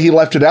get why he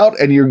left it out,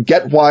 and you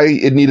get why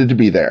it needed to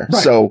be there.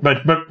 Right. So,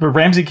 but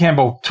Ramsey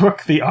Campbell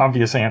took the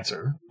obvious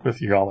answer with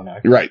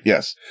Yugalanak. Right,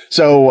 yes.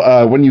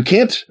 So when you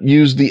can't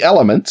use the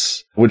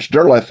elements, which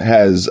Derleth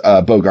has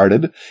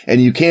bogarted,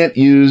 and you can't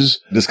use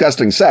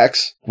disgusting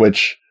sex,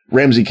 which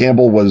Ramsey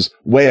Campbell was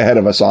way ahead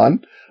of us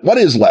on, what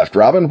is left,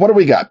 Robin? What do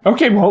we got?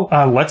 Okay, well,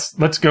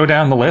 let's go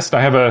down the list.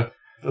 I have a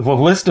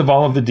list of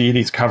all of the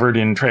deities covered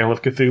in Trail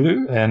of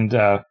Cthulhu, and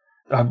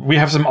we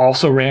have some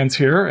also-rans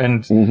here.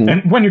 And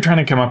and when you're trying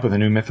to come up with a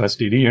new mythos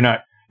deity,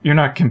 you're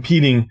not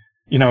competing.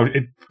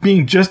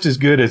 Being just as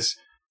good as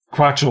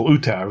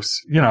Quetzalcoatl.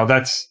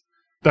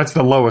 That's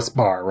the lowest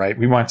bar, right?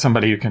 We want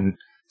somebody who can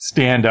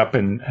stand up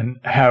and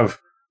have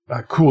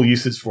cool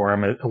uses for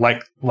him,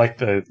 like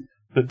the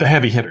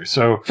heavy hitters.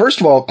 So first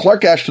of all,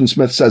 Clark Ashton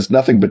Smith says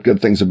nothing but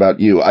good things about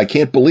you. I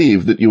can't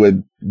believe that you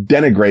would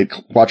denigrate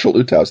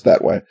Quetzalcoatl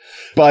that way.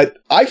 But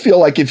I feel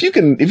like if you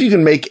can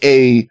make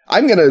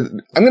I'm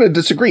gonna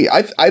disagree.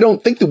 I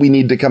don't think that we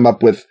need to come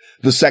up with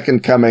the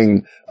second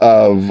coming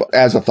of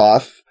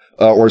Azathoth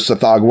or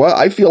Tsathoggua.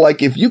 I feel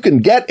like if you can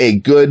get a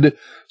good,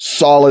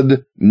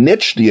 solid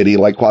niche deity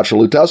like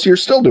Quetzalcoatl, you're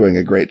still doing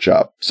a great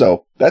job.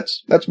 So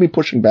that's me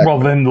pushing back. Well,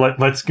 then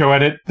let's go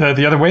at it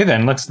the other way.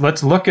 Then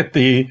let's look at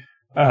the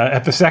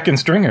second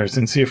stringers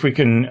and see if we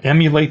can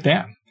emulate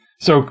them.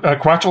 So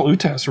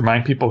Quetzalcoatl,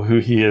 remind people who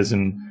he is,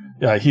 and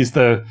he's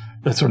the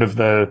sort of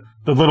the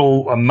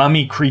little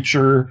mummy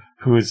creature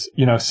who is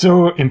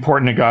so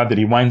important to God that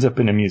he winds up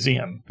in a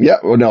museum. Yeah,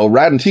 well, no,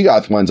 Radin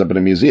Tegoth winds up in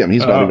a museum.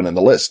 He's not even in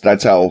the list.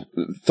 That's how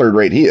third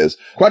rate he is.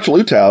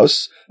 Quetzalcoatl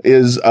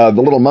is the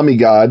little mummy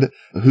god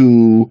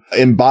who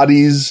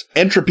embodies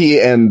entropy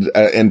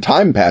and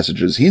time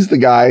passages. He's the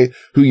guy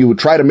who you would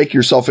try to make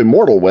yourself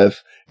immortal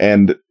with.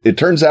 And it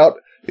turns out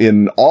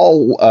in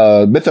all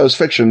mythos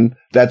fiction,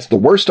 that's the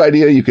worst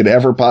idea you could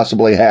ever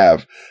possibly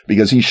have,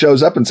 because he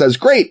shows up and says,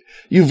 great,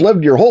 you've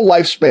lived your whole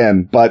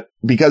lifespan, but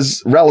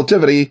because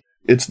relativity,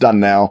 it's done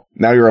now.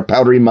 Now you're a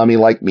powdery mummy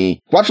like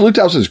me.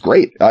 Quetzalcoatl is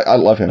great. I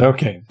love him.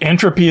 Okay.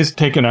 Entropy is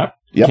taken up.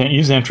 Yep. Can't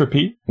use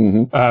entropy.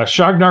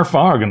 Shognar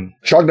Foggen.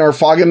 Shognar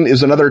Foggen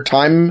is another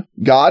time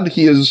god.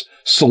 He is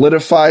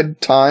solidified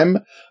time.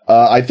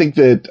 I think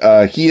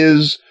that he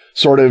is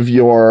sort of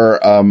your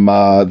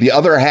the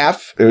other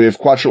half. If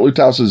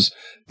Quetzalcoatl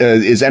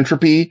is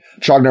entropy,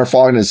 Shognar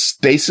Foggen is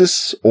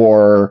stasis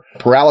or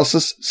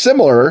paralysis,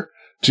 similar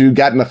to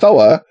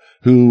Ghatanothoa,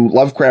 who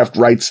Lovecraft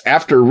writes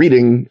after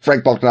reading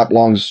Frank Belknap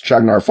Long's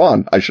Shognar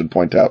Foggen, I should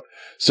point out.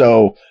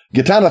 So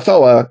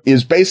Ghatanothoa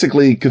is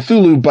basically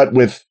Cthulhu, but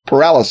with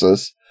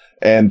paralysis,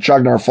 and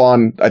Shognar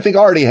Foggen, I think,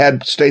 already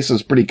had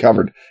stasis pretty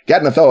covered.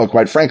 Ghatanothoa,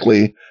 quite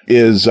frankly,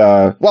 is,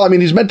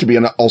 he's meant to be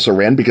an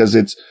also-ran, because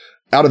it's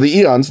out of the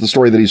eons, the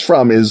story that he's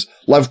from is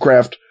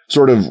Lovecraft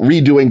sort of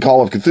redoing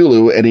Call of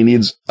Cthulhu, and he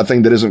needs a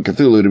thing that isn't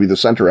Cthulhu to be the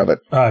center of it.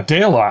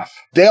 Daeloth.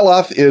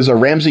 Daeloth is a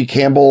Ramsey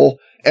Campbell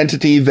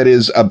entity that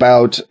is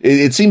about,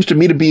 it seems to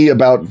me to be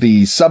about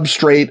the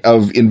substrate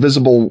of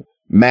invisible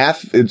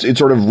math. It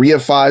sort of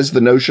reifies the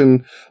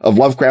notion of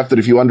Lovecraft that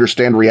if you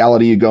understand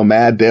reality, you go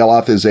mad.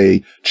 Daeloth is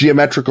a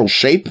geometrical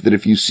shape that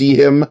if you see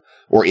him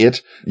or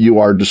it, you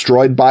are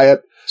destroyed by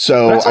it.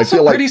 So that's I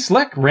feel like pretty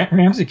slick.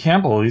 Ramsey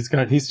Campbell, he's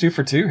 2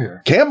 for 2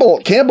 here.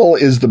 Campbell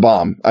is the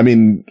bomb. I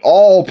mean,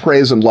 all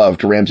praise and love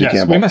to Ramsey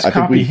Campbell. We must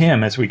copy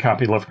him as we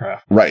copy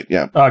Lovecraft. Right,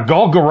 yeah.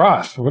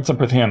 Golgoroth, what's up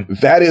with him?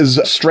 That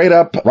is straight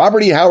up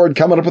Robert E. Howard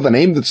coming up with a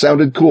name that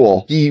sounded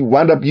cool. He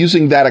wound up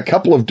using that a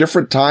couple of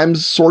different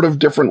times, sort of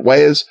different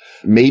ways.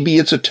 Maybe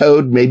it's a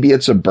toad, maybe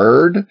it's a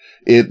bird.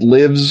 It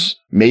lives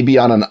maybe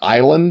on an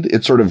island.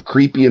 It's sort of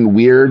creepy and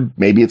weird.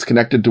 Maybe it's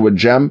connected to a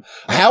gem.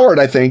 Howard,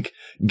 I think,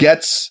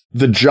 gets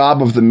the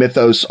job of the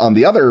mythos on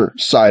the other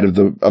side of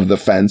the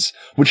fence,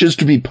 which is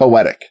to be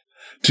poetic,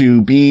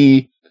 to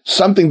be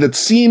something that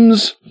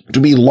seems to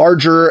be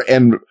larger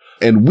and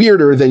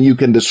weirder than you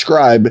can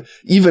describe,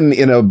 even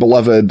in a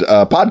beloved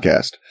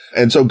podcast.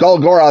 And so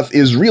Golgoroth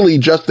is really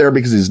just there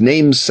because his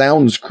name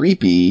sounds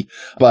creepy,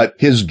 but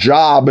his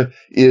job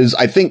is,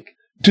 I think,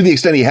 to the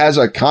extent he has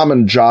a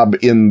common job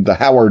in the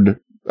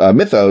Howard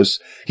mythos,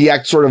 he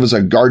acts sort of as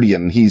a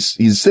guardian.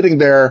 He's sitting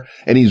there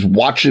and he's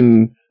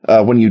watching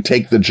when you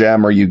take the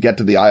gem or you get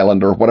to the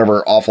island or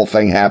whatever awful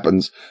thing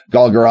happens.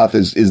 Golgoroth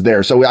is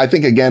there. So I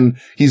think, again,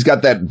 he's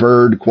got that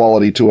bird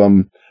quality to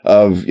him.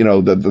 of,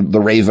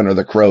 the raven or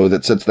the crow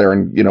that sits there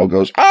and,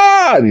 goes,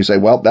 ah, and you say,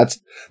 well,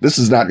 this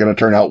is not going to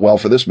turn out well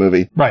for this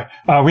movie. Right.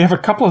 We have a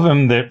couple of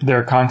them that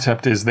their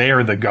concept is they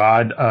are the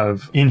god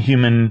of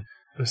inhuman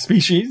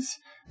species.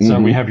 So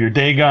we have your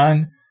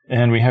Dagon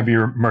and we have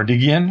your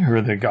Mardigian, who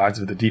are the gods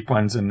of the deep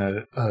ones and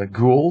the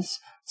ghouls.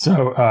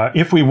 So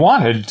if we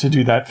wanted to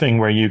do that thing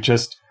where you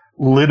just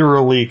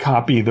literally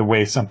copy the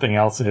way something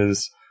else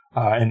is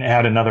and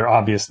add another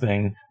obvious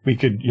thing, we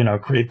could,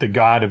 create the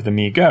god of the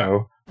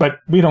Mi-Go. But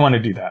we don't want to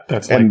do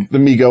that. And the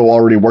Mi-Go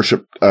already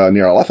worship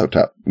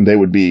Nyarlathotep. They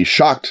would be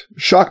shocked,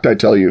 I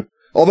tell you.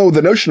 Although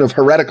the notion of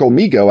heretical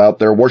Mi-Go out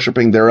there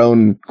worshiping their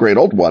own great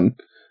old one,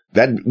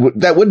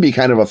 that would be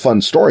kind of a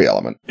fun story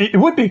element. It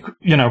would be,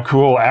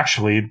 cool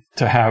actually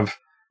to have,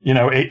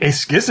 a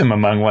schism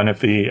among one of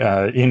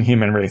the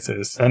inhuman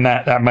races. And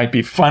that might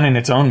be fun in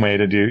its own way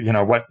to do,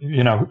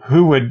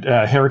 who would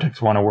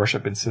heretics want to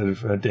worship instead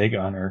of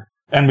Dagon?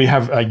 And we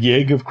have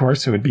Yig, of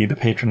course, who would be the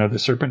patron of the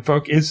serpent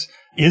folk. Is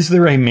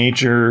there a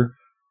major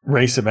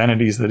race of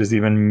entities that is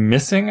even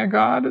missing a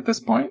god at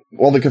this point?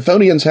 Well, the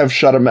Chthonians have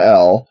Shudam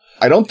El.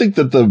 I don't think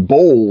that the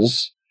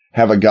Bowls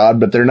have a god,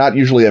 but they're not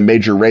usually a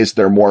major race.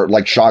 They're more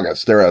like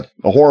Shoggoths. They're a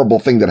horrible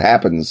thing that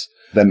happens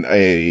than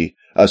a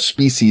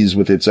species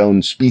with its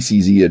own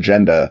species-y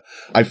agenda.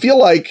 I feel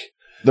like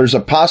there's a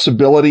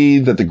possibility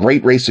that the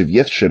great race of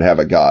Yith should have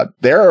a god.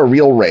 They're a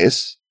real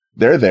race.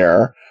 They're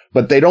there,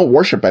 but they don't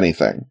worship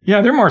anything.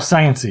 Yeah, they're more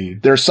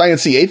sciencey. They're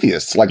sciencey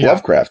atheists like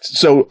Lovecraft.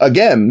 So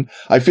again,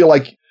 I feel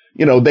like,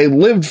 they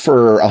lived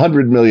for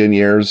 100 million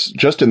years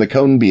just in the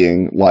cone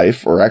being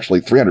life, or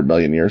actually 300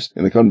 million years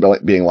in the cone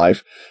being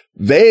life.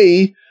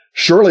 They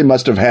surely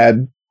must have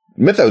had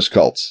mythos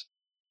cults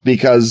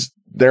because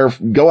they're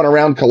going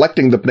around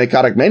collecting the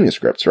Pnakotic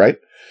manuscripts, right?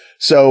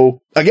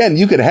 So again,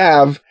 you could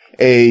have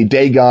a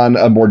Dagon,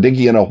 a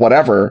Mordigian, or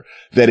whatever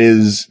that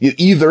is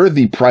either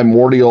the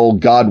primordial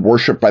god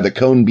worshipped by the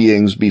cone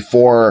beings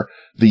before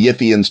the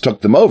Yithians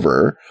took them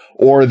over,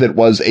 or that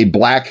was a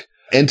black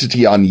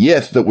entity on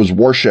Yith that was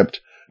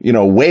worshipped,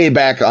 way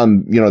back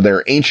on,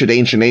 their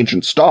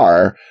ancient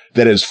star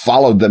that has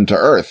followed them to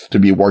Earth to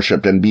be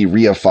worshipped and be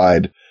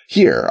reified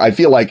here. I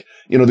feel like,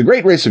 the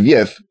great race of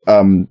Yith,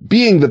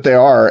 being that they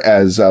are,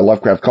 as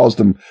Lovecraft calls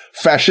them,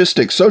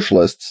 fascistic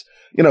socialists,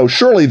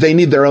 surely they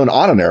need their own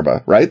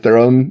Ahnenerbe, right? Their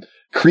own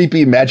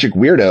creepy magic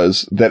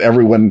weirdos that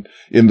everyone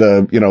in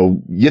the,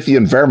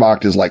 Yithian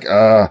Wehrmacht is like,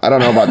 I don't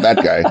know about that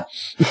guy.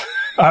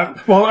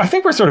 Well, I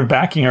think we're sort of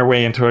backing our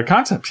way into a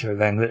concept here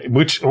then,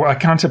 a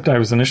concept I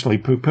was initially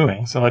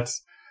poo-pooing. So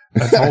let's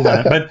hold on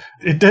it. But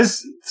it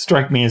does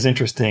strike me as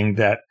interesting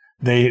that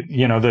they,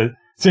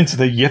 since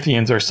the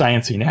Yithians are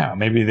sciencey now,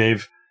 maybe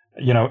they've,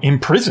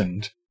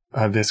 imprisoned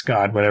this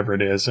god, whatever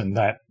it is, and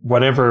that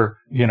whatever,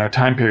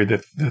 time period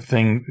the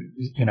thing,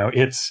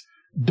 its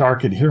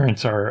dark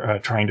adherents are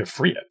trying to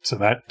free it. So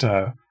that,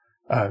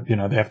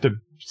 they have to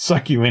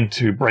suck you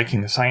into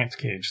breaking the science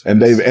cage.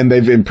 And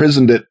they've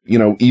imprisoned it,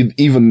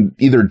 even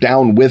either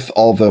down with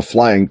all the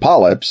flying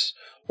polyps,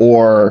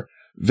 or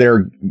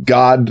their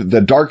god,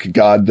 the dark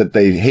god that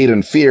they hate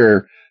and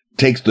fear,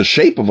 takes the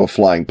shape of a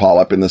flying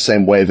polyp in the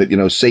same way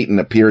that, Satan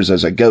appears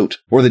as a goat,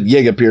 or that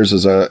Yig appears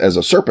as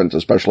a serpent,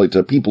 especially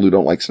to people who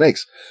don't like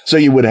snakes. So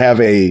you would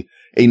have a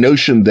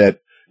notion that,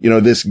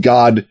 this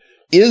god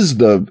is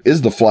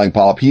the flying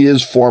polyp. He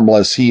is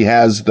formless. He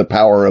has the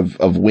power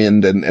of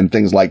wind and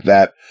things like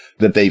that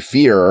they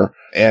fear,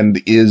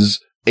 and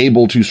is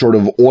able to sort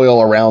of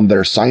oil around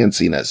their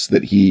scienciness,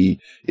 that he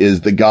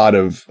is the god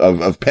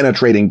of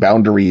penetrating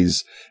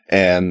boundaries,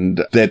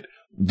 and that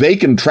they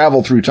can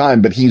travel through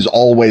time, but he's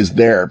always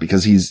there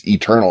because he's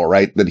eternal,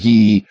 right? That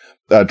he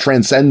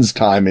transcends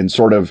time in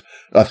sort of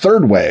a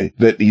third way,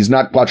 that he's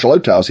not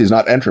Quetzalcoatl, he's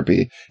not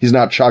entropy, he's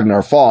not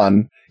Shagnar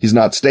Fawn, he's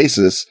not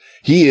stasis.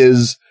 He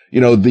is,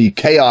 the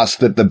chaos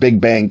that the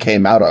Big Bang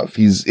came out of.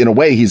 He's, in a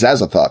way, he's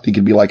Azathoth. He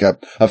could be like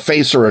a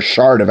face or a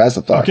shard of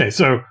Azathoth. Okay,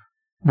 so,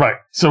 right.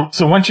 So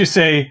once you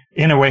say,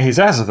 in a way, he's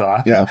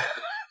Azathoth, yeah,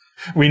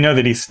 we know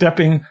that he's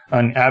stepping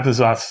on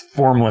Azathoth's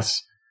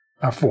formless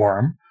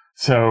form.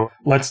 So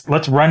let's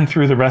run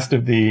through the rest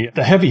of the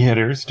heavy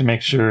hitters to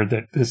make sure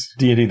that this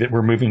deity that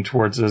we're moving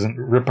towards doesn't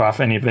rip off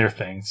any of their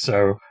things.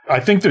 So I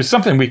think there's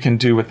something we can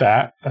do with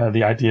that,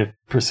 the idea of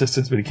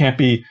persistence, but it can't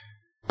be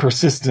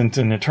persistent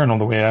and eternal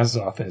the way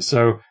Azathoth is.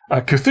 So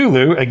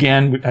Cthulhu,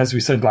 again, as we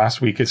said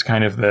last week, is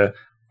kind of the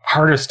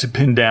hardest to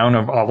pin down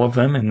of all of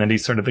them, and then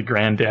he's sort of the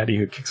granddaddy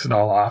who kicks it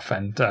all off,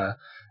 and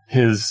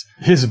his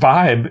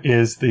vibe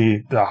is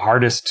the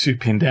hardest to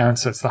pin down,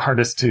 so it's the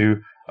hardest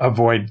to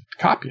avoid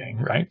copying,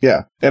 right?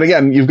 Yeah. And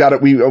again, you've got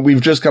it.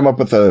 We've just come up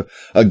with a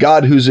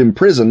god who's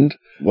imprisoned.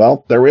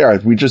 Well, there we are.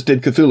 We just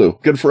did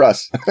Cthulhu. Good for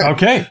us.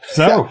 Okay.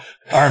 So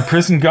our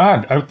imprisoned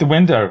god out the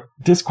window,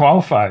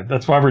 disqualified.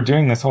 That's why we're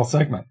doing this whole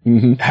segment.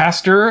 Mm-hmm.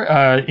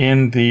 Hastur,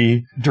 in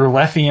the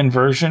Derlethian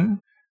version,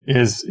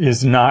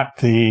 is not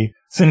the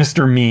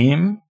sinister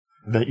meme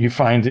that you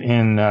find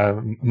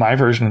in my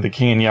version of the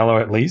King in Yellow,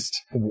 at least.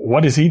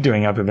 What is he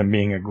doing other than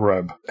being a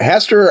grub?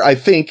 Hastur, I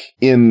think,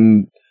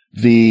 in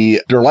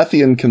the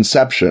Derlethian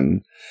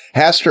conception,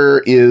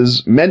 Hastur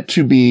is meant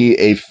to be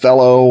a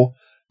fellow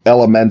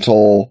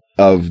elemental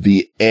of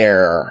the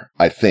air,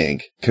 I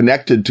think,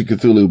 connected to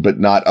Cthulhu, but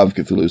not of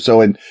Cthulhu. So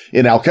in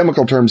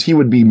alchemical terms, he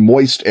would be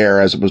moist air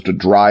as opposed to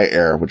dry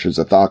air, which is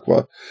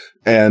Ithaqua.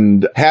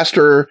 And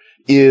Hastur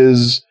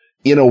is,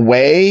 in a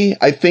way,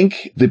 I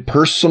think, the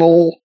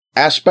personal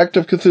aspect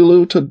of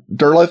Cthulhu to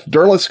Derleth.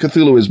 Derleth's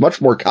Cthulhu is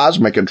much more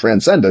cosmic and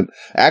transcendent,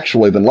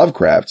 actually, than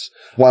Lovecraft's.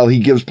 While he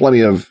gives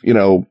plenty of,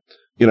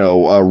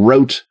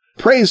 rote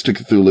praise to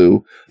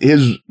Cthulhu,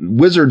 his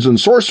wizards and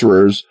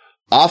sorcerers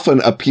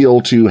often appeal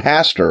to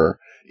Hastur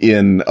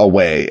in a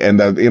way. And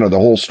the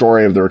whole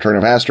story of the Return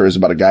of Hastur is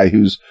about a guy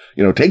who's,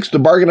 takes the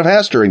bargain of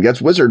Hastur and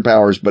gets wizard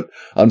powers, but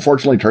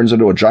unfortunately turns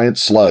into a giant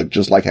slug,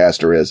 just like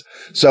Hastur is.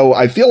 So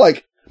I feel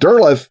like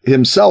Derleth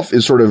himself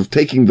is sort of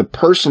taking the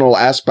personal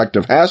aspect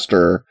of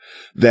Hastur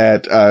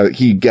that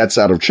he gets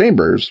out of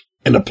Chambers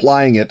and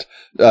applying it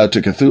to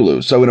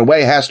Cthulhu. So in a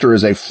way, Hastur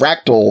is a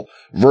fractal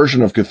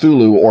version of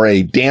Cthulhu or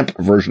a damp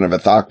version of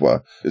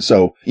Ithaqua.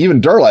 So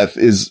even Derleth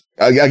is,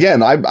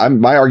 again,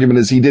 my argument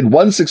is he did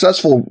one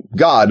successful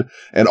god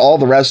and all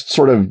the rest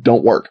sort of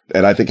don't work.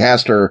 And I think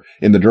Hastur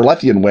in the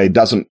Derlethian way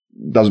doesn't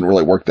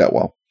really work that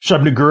well.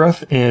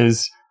 Shub-Niggurath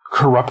is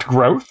corrupt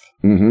growth.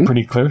 Mm-hmm.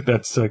 Pretty clear.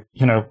 That's,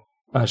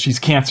 she's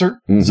cancer.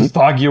 Mm-hmm.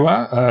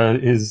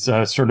 Zathagua is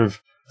sort of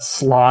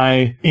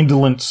sly,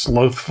 indolent,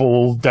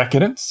 slothful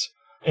decadence.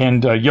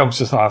 And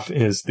Yog-Sothoth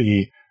is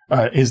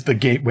the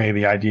gateway,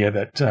 the idea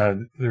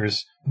that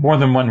there's more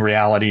than one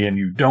reality and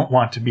you don't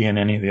want to be in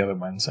any of the other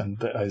ones.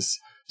 And as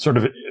sort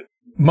of,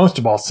 most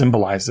of all,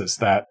 symbolizes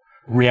that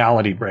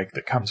reality break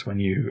that comes when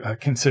you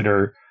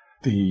consider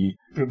the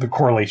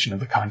correlation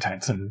of the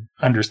contents and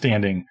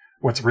understanding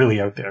what's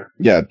really out there.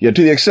 Yeah. To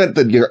the extent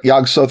that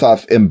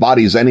Yog-Sothoth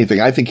embodies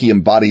anything, I think he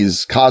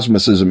embodies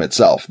cosmicism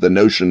itself, the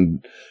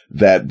notion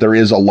that there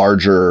is a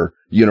larger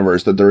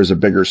universe, that there is a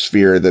bigger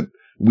sphere, that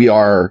we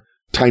are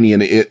tiny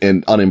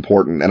and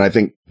unimportant. And I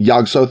think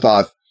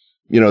Yog-Sothoth,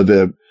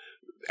 the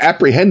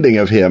apprehending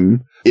of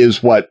him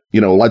is what,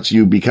 lets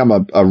you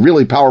become a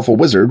really powerful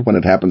wizard when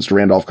it happens to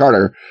Randolph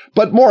Carter.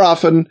 But more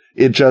often,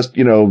 it just,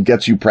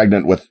 gets you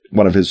pregnant with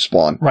one of his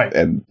spawn. Right.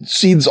 And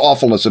seeds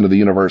awfulness into the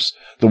universe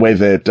the way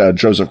that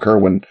Joseph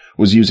Kerwin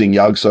was using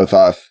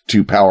Yog-Sothoth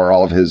to power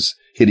all of his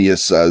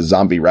hideous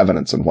zombie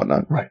revenants and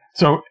whatnot. Right.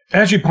 So,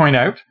 as you point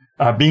out,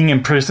 being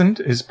imprisoned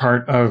is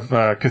part of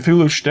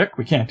Cthulhu's shtick.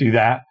 We can't do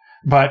that.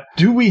 But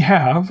do we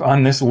have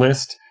on this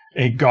list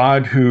a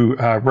god who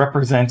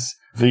represents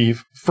the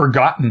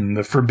forgotten,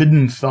 the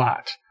forbidden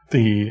thought,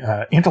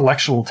 the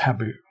intellectual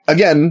taboo?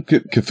 Again,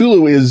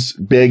 Cthulhu is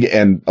big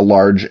and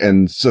large,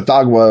 and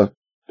Tsathoggua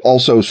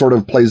also sort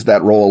of plays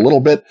that role a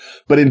little bit.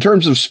 But in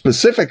terms of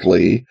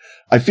specifically,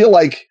 I feel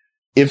like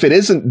if it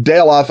isn't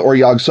Daoloth or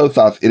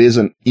Yog-Sothoth, it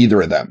isn't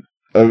either of them.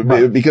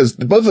 Right. Because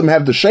both of them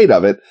have the shade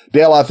of it.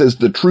 Daoloth is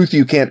the truth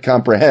you can't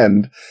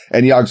comprehend,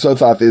 and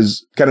Yog-Sothoth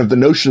is kind of the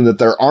notion that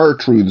there are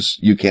truths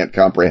you can't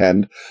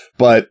comprehend.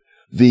 But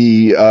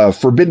the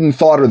forbidden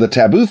thought or the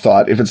taboo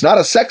thought, if it's not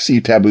a sexy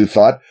taboo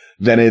thought,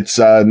 then it's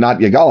not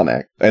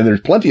Yagalanak. And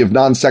there's plenty of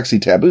non-sexy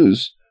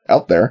taboos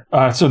out there.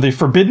 So the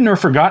forbidden or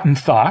forgotten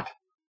thought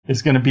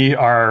is going to be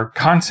our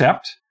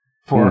concept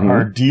for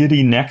our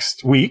deity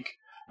next week.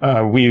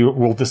 We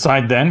will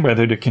decide then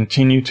whether to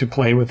continue to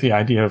play with the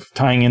idea of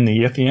tying in the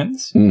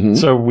Yithians. Mm-hmm.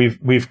 So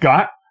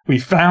we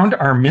found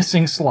our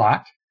missing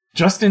slot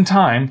just in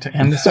time to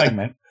end the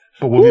segment,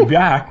 but we'll be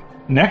back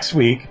next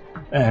week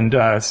and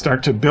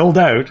start to build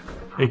out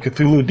a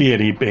Cthulhu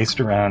deity based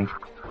around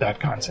that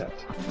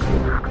concept.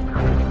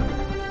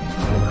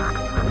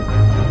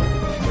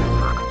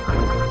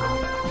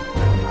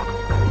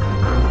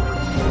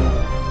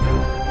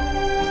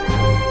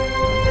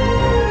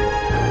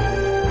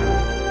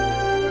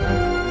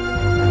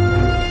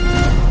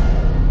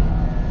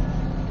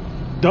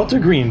 Delta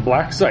Green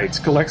Black Sites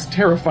collects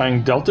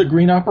terrifying Delta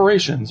Green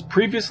operations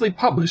previously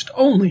published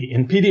only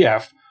in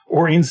PDF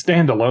or in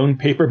standalone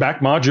paperback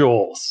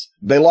modules.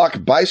 They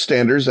lock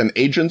bystanders and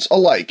agents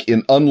alike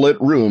in unlit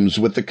rooms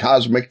with the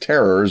cosmic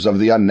terrors of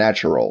the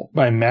unnatural.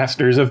 By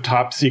masters of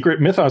top-secret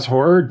mythos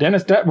horror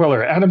Dennis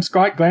Detwiller, Adam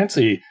Scott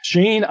Glancy,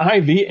 Shane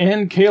Ivey,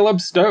 and Caleb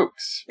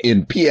Stokes.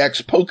 In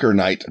PX Poker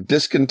Night,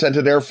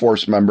 discontented Air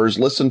Force members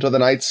listen to the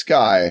night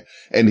sky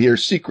and hear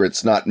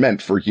secrets not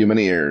meant for human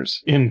ears.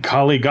 In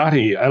Kali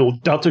Ghati, a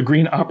Delta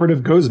Green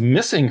operative goes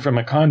missing from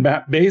a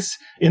combat base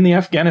in the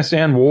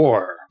Afghanistan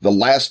War. The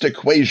Last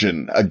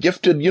Equation, a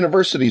gifted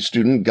university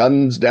student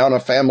guns down a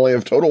family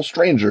of total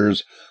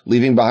strangers,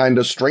 leaving behind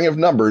a string of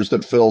numbers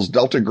that fills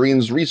Delta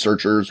Green's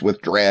researchers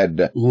with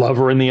dread.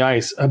 Lover in the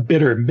Ice, a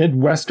bitter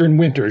Midwestern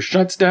winter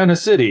shuts down a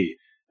city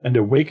and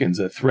awakens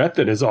a threat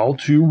that is all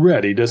too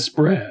ready to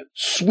spread.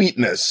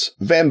 Sweetness,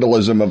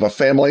 vandalism of a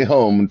family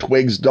home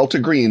twigs Delta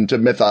Green to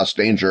mythos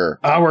danger.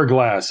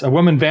 Hourglass, a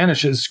woman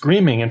vanishes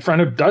screaming in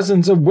front of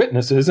dozens of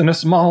witnesses in a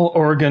small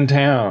Oregon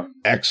town.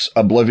 Ex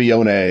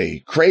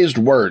oblivione. Crazed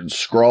words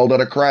scrawled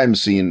at a crime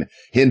scene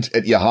hint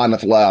at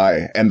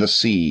Yahanathli and the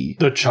sea.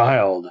 The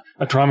child.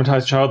 A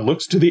traumatized child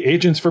looks to the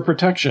agents for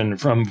protection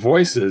from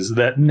voices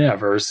that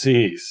never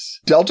cease.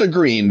 Delta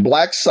Green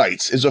Black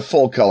Sights is a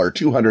full-color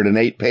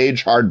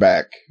 208-page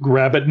hardback.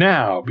 Grab it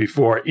now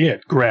before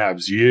it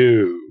grabs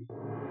you.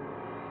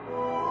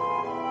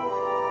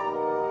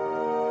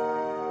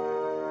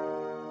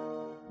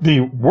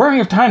 The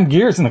whirring of time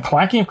gears and the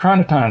clacking of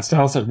chronotons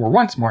tells us we're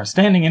once more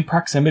standing in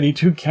proximity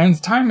to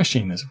Ken's time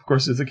machine. This, of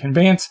course, is a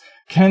conveyance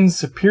Ken's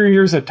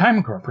superiors at Time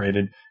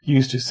Incorporated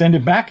used to send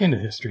it back into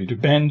history to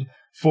bend,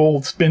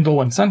 fold,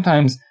 spindle, and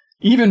sometimes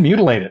even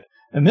mutilate it.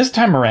 And this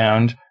time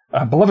around,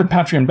 beloved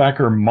Patreon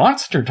backer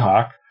Monster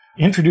Talk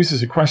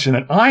introduces a question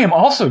that I am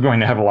also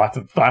going to have lots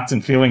of thoughts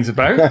and feelings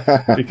about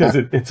because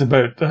it's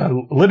about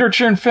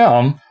literature and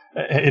film.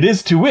 It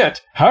is, to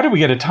wit, how do we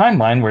get a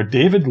timeline where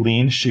David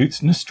Lean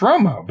shoots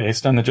Nostromo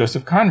based on the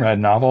Joseph Conrad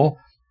novel,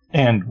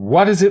 and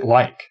what is it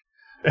like?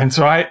 And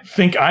so I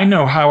think I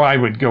know how I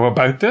would go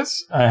about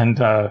this,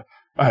 and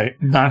I'm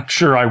not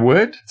sure I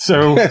would.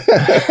 So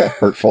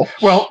hurtful.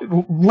 Well,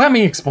 let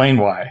me explain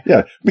why.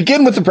 Yeah,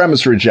 begin with the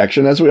premise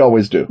rejection, as we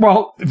always do.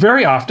 Well,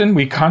 very often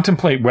we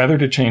contemplate whether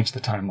to change the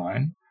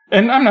timeline,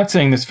 and I'm not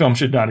saying this film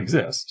should not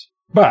exist,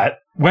 but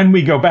when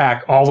we go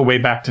back all the way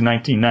back to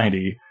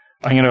 1990,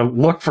 I'm going to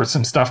look for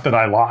some stuff that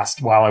I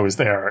lost while I was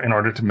there in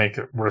order to make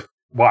it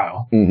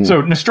worthwhile. Mm-hmm.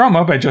 So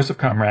Nostromo by Joseph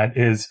Conrad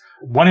is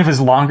one of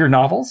his longer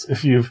novels.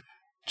 If you've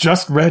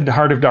just read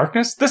Heart of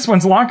Darkness, this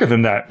one's longer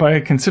than that by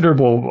a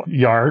considerable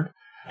yard.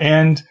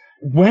 And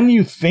when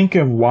you think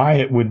of why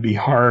it would be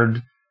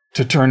hard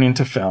to turn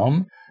into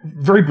film,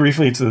 very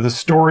briefly, it's the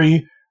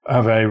story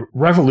of a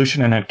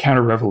revolution and a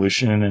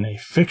counter-revolution in a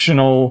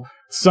fictional,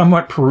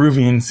 somewhat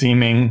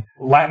Peruvian-seeming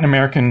Latin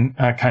American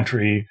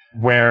country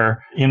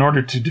where, in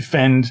order to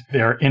defend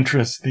their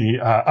interests, the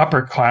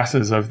upper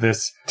classes of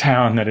this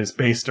town that is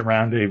based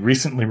around a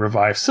recently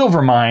revived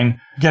silver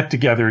mine get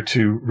together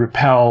to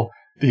repel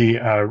the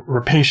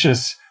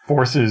rapacious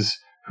forces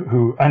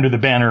who, under the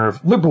banner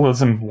of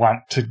liberalism, want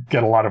to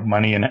get a lot of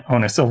money and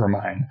own a silver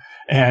mine.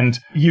 And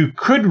you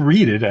could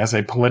read it as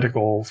a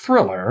political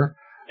thriller,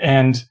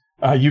 and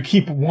you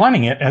keep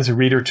wanting it as a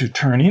reader to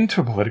turn into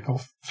a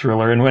political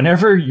thriller. And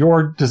whenever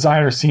your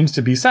desire seems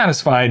to be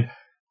satisfied,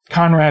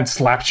 Conrad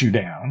slaps you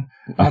down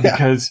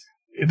because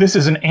this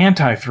is an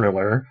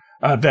anti-thriller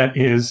that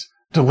is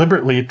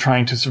deliberately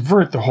trying to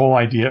subvert the whole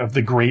idea of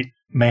the great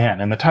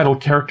man. And the title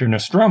character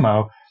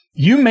Nostromo,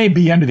 you may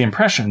be under the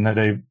impression that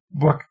a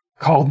book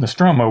called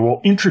Nostromo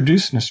will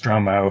introduce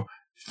Nostromo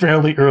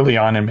fairly early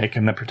on and make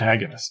him the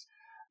protagonist.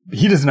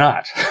 He does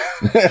not.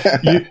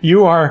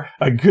 You are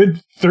a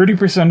good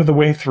 30% of the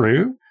way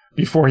through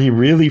before he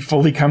really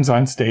fully comes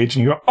on stage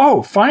and you go,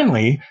 oh,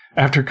 finally,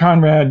 after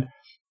Conrad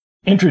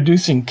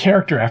introducing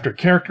character after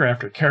character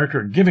after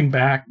character, going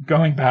back,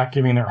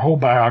 giving their whole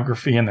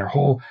biography and their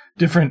whole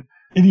different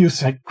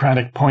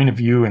idiosyncratic point of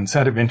view and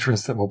set of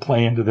interests that will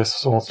play into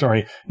this whole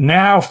story.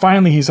 Now,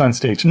 finally, he's on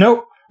stage.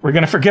 Nope, we're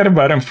going to forget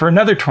about him for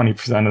another 20%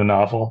 of the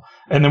novel.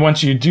 And then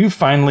once you do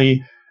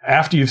finally,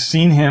 after you've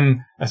seen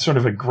him as sort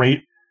of a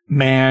great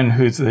man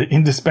who's the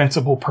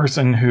indispensable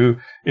person who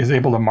is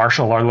able to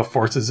marshal all the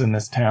forces in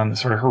this town, the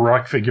sort of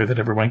heroic figure that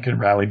everyone can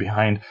rally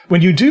behind.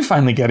 When you do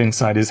finally get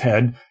inside his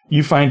head,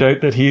 you find out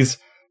that he's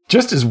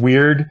just as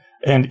weird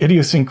and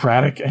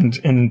idiosyncratic and,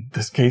 in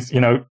this case,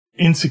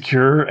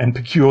 insecure and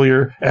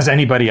peculiar as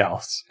anybody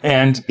else.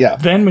 And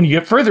then when you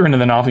get further into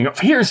the novel, you go,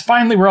 here's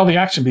finally where all the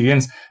action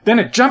begins. Then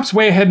it jumps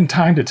way ahead in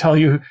time to tell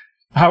you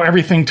how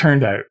everything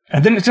turned out.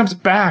 And then it jumps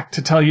back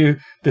to tell you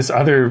this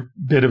other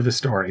bit of the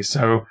story.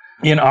 So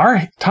in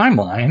our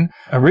timeline,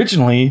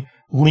 originally,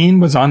 Lean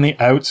was on the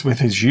outs with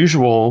his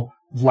usual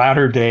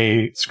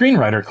latter-day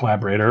screenwriter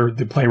collaborator,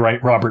 the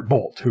playwright Robert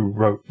Bolt, who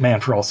wrote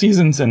Man for All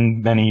Seasons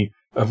and many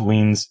of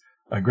Lean's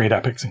great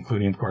epics,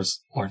 including, of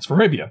course, Lawrence of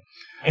Arabia.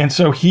 And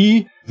so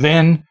he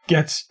then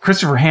gets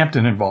Christopher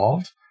Hampton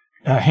involved.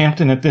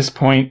 Hampton, at this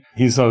point,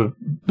 he's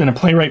been a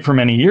playwright for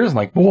many years,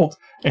 like Bolt,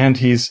 and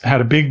he's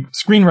had a big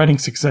screenwriting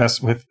success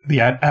with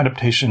the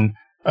adaptation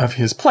of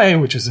his play,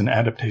 which is an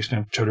adaptation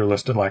of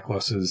Chodorlos de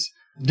Laclos's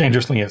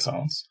Dangerous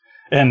Liaisons.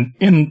 And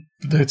in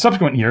the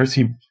subsequent years,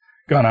 he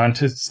gone on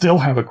to still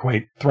have a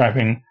quite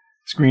thriving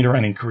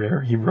screenwriting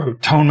career. He wrote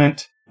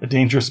Atonement, A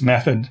Dangerous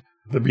Method,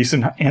 the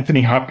recent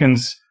Anthony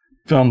Hopkins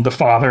film The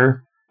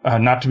Father,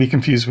 not to be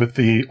confused with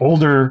the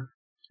older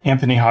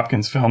Anthony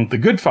Hopkins film The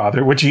Good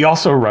Father, which he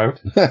also wrote.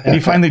 And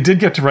he finally did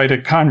get to write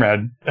a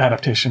Conrad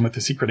adaptation with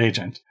The Secret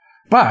Agent.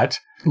 But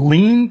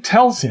Lean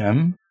tells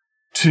him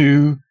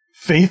to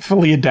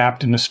faithfully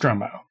adapt to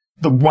Nostromo,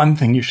 the one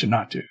thing you should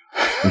not do.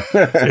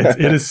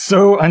 It is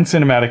so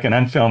uncinematic and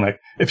unfilmic.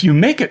 If you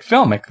make it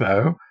filmic,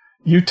 though,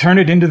 you turn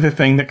it into the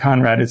thing that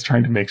Conrad is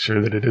trying to make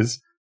sure that it is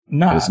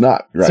not. It's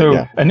not. Right,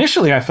 so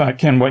initially I thought,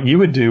 Ken, what you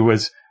would do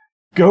was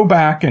go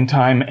back in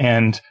time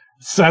and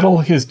settle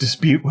his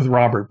dispute with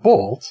Robert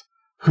Bolt,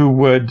 who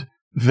would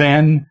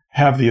then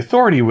have the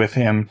authority with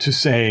him to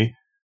say,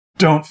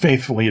 don't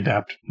faithfully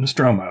adapt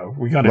Nostromo.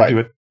 We got to do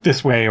it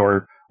this way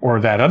or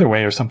that other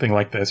way or something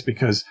like this.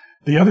 Because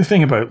the other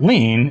thing about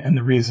Lean, and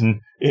the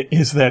reason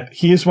is that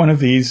he is one of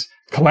these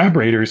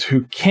collaborators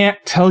who can't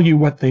tell you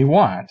what they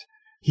want.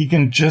 He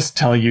can just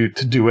tell you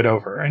to do it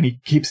over. And he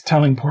keeps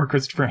telling poor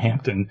Christopher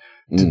Hampton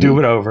to do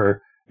it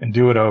over and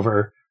do it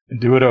over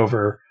and do it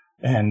over.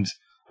 And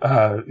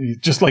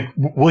just like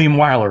William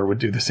Wyler would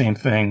do the same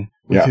thing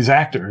with his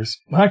actors.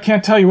 Well, I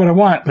can't tell you what I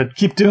want, but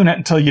keep doing it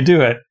until you do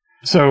it.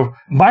 So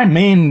my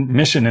main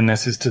mission in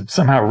this is to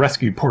somehow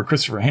rescue poor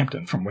Christopher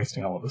Hampton from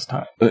wasting all of his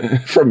time.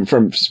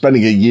 From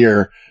spending a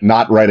year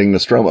not writing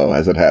Nostromo,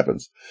 as it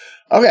happens.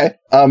 Okay.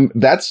 I'm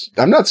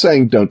not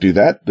saying don't do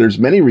that. There's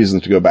many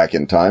reasons to go back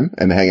in time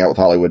and hang out with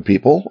Hollywood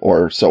people,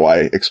 or so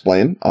I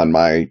explain on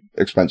my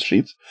expense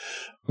sheets.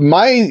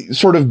 My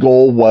sort of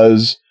goal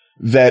was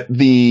that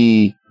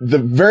the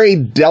very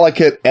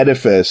delicate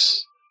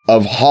edifice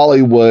of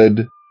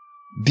Hollywood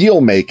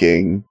deal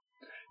making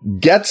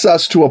gets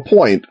us to a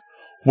point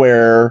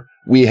where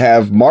we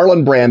have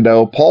Marlon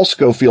Brando, Paul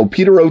Scofield,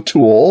 Peter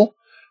O'Toole,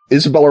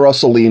 Isabella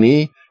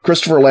Rossellini,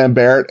 Christopher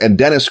Lambert, and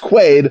Dennis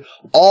Quaid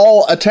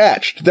all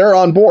attached. They're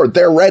on board.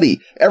 They're ready.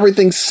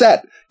 Everything's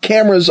set.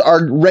 Cameras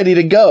are ready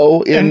to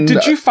go And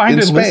did you find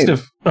a Spain.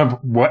 list of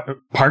what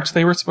parts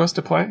they were supposed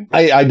to play?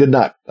 I did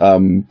not.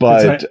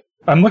 But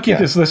I'm looking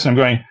at this list and I'm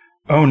going,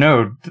 oh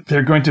no,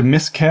 they're going to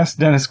miscast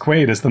Dennis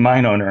Quaid as the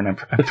mine owner. And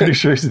I'm pretty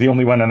sure he's the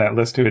only one on that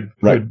list who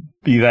would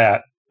be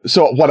that.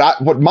 So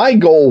what my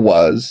goal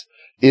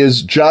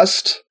is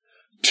just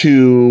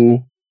to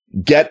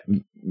get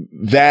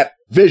that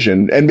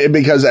vision. And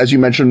because, as you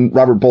mentioned,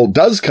 Robert Bolt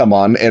does come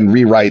on and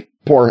rewrite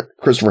poor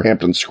Christopher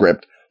Hampton's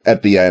script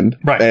at the end.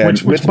 Right.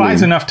 Which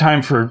buys enough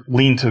time for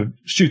Lean to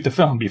shoot the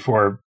film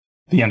before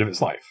the end of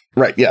his life.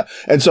 Right. Yeah.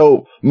 And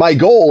so my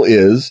goal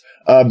is,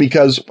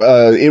 because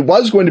it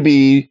was going to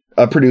be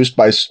produced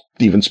by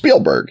Steven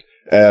Spielberg.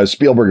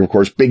 Spielberg, of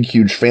course, big,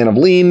 huge fan of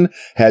Lean,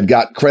 had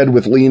got cred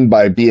with Lean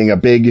by being a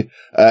big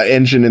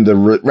engine in the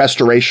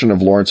restoration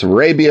of Lawrence of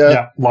Arabia.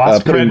 Yeah,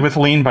 lost cred with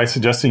Lean by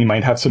suggesting he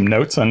might have some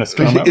notes on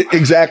Nostromo.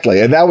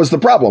 Exactly. And that was the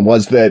problem,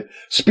 was that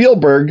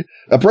Spielberg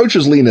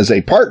approaches Lean as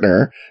a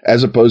partner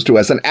as opposed to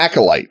as an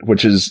acolyte,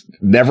 which is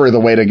never the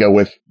way to go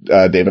with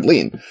David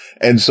Lean.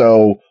 And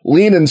so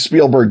Lean and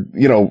Spielberg,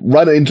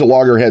 run into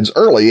loggerheads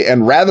early,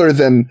 and rather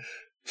than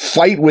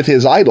fight with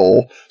his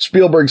idol,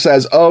 Spielberg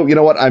says, oh, you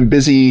know what? I'm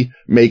busy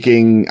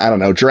making,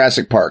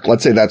 Jurassic Park.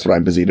 Let's say that's what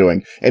I'm busy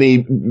doing. And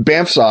he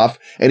bamfs off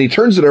and he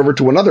turns it over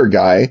to another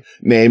guy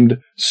named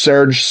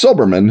Serge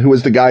Silberman, who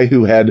is the guy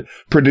who had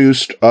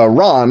produced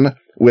Ron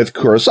with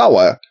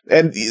Kurosawa.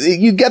 And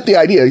you get the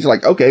idea. He's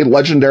like, okay,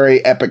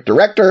 legendary epic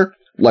director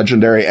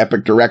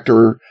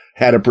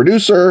had a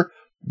producer.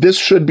 This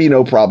should be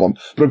no problem.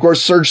 But of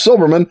course, Serge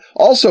Silberman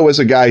also is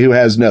a guy who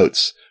has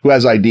notes, who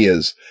has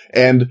ideas.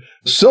 And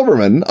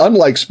Silberman,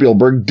 unlike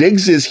Spielberg,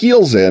 digs his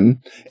heels in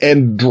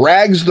and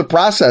drags the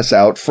process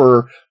out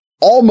for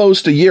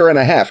almost a year and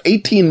a half,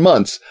 18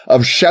 months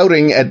of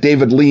shouting at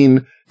David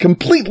Lean,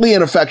 completely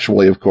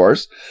ineffectually, of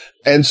course.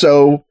 And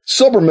so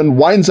Silberman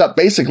winds up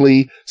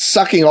basically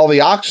sucking all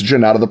the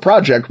oxygen out of the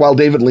project while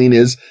David Lean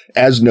is,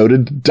 as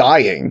noted,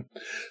 dying.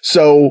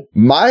 So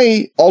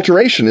my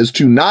alteration is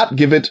to not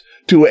give it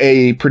to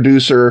a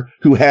producer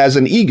who has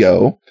an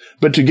ego,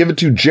 but to give it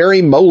to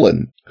Jerry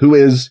Molen, who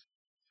is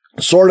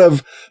sort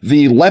of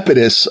the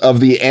Lepidus of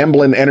the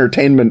Amblin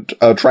Entertainment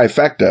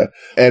trifecta.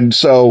 And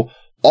so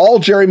all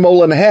Jerry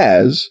Molen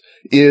has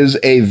is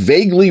a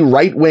vaguely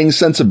right-wing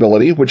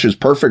sensibility, which is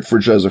perfect for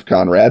Joseph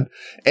Conrad,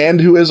 and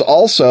who is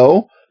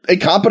also a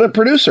competent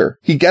producer.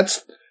 He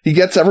gets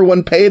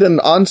everyone paid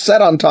and on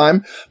set on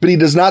time, but he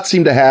does not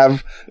seem to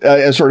have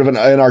a sort of an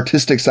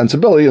artistic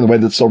sensibility in the way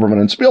that Silberman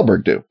and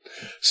Spielberg do.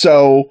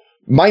 So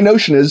my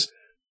notion is,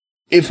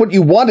 if what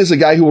you want is a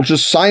guy who will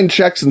just sign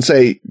checks and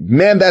say,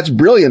 man, that's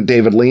brilliant,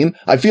 David Lean,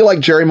 I feel like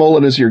Jerry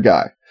Molen is your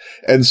guy.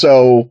 And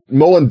so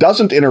Molen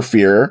doesn't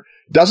interfere,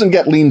 doesn't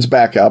get Lean's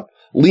back up.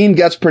 Lean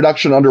gets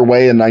production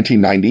underway in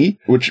 1990,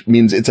 which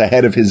means it's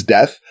ahead of his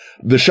death.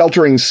 The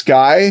Sheltering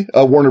Sky,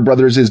 Warner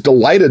Brothers is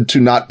delighted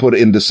to not put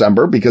in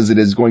December because it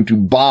is going to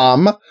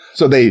bomb.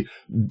 So they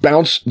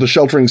bounce The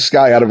Sheltering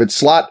Sky out of its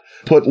slot,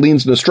 put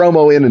Lean's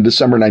Nostromo in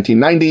December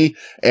 1990,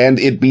 and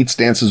it beats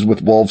Dances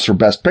with Wolves for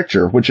Best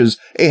Picture, which is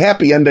a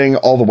happy ending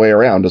all the way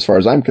around, as far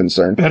as I'm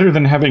concerned. Better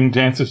than having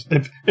Dances.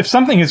 If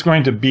something is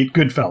going to beat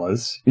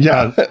Goodfellas,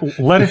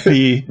 let it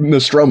be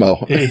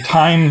Nostromo, a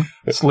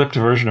time-slipped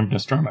version of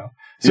Nostromo.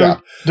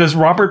 So does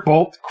Robert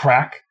Bolt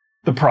crack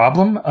the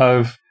problem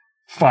of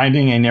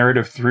finding a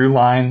narrative through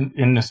line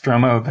in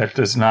Nostromo that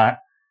does not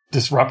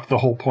disrupt the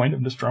whole point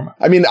of Nostromo?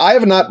 I mean, I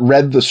have not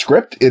read the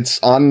script.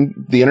 It's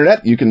on the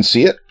internet. You can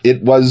see it.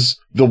 It was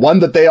the one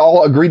that they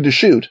all agreed to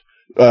shoot,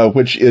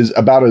 which is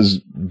about as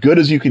good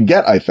as you can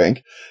get, I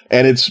think.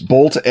 And it's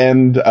Bolt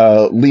and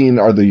Lean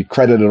are the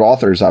credited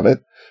authors of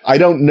it. I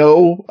don't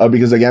know,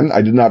 because again,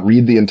 I did not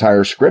read the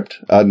entire script,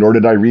 nor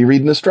did I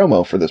reread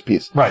Nostromo for this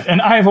piece. Right.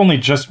 And I've only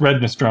just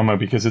read Nostromo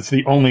because it's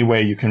the only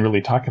way you can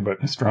really talk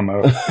about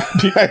Nostromo on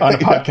a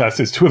podcast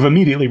is to have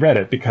immediately read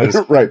it because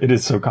it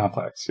is so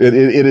complex. It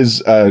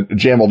is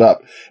jambled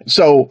up.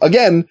 So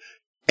again,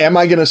 am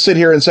I going to sit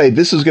here and say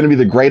this is going to be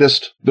the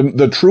greatest,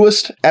 the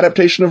truest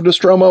adaptation of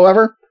Nostromo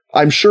ever?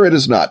 I'm sure it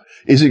is not.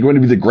 Is it going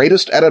to be the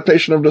greatest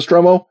adaptation of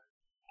Nostromo?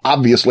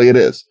 Obviously it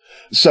is.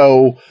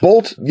 So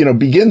Bolt,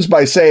 begins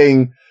by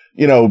saying,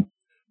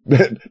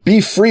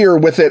 be freer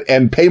with it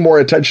and pay more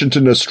attention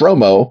to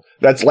Nostromo.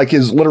 That's like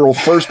his literal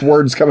first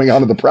words coming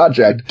onto the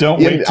project.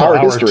 Don't wait till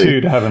hour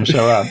 2 to have him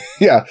show up.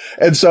 Yeah.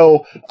 And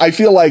so I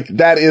feel like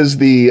that's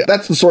the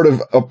sort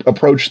of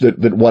approach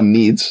that one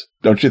needs,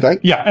 don't you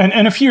think? Yeah.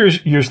 And a few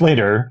years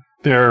later,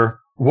 there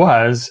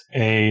was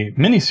a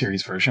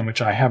miniseries version,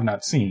 which I have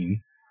not seen,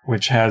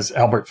 which has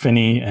Albert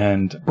Finney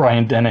and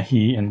Brian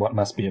Dennehy in what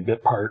must be a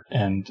bit part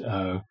and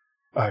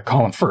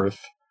Colin Firth.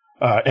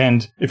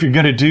 And if you're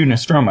going to do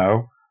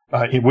Nostromo,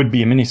 it would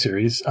be a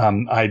miniseries.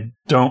 I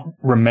don't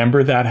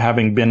remember that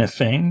having been a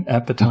thing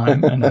at the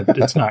time, and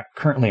it's not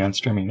currently on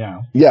streaming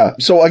now. Yeah.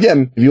 So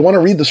again, if you want to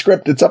read the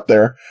script, it's up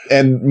there.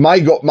 And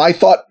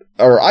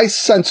I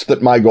sensed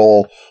that my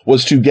goal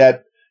was to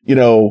get,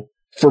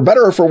 for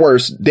better or for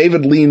worse,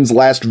 David Lean's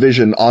last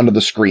vision onto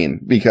the screen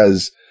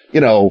because,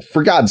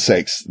 for God's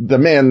sakes, the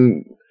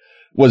man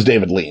was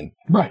David Lean.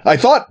 Right. I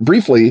thought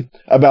briefly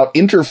about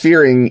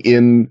interfering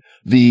in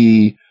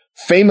the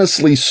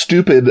famously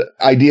stupid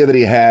idea that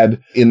he had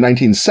in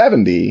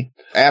 1970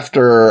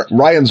 after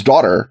Ryan's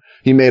Daughter.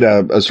 He made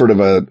a sort of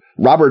a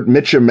Robert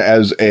Mitchum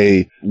as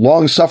a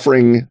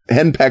long-suffering,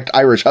 henpecked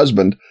Irish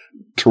husband.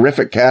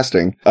 Terrific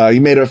casting. He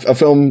made a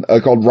film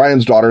called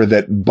Ryan's Daughter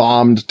that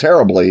bombed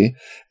terribly.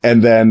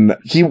 And then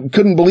he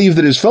couldn't believe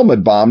that his film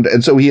had bombed.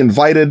 And so he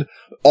invited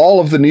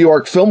all of the New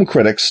York film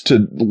critics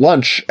to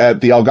lunch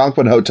at the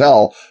Algonquin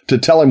Hotel to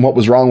tell him what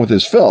was wrong with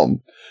his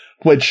film,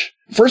 which,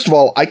 first of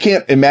all, I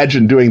can't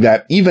imagine doing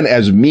that even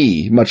as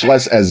me, much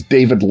less as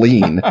David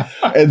Lean.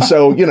 And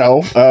so,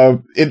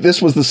 this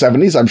was the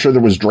 70s. I'm sure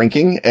there was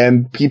drinking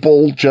and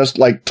people just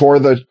tore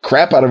the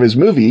crap out of his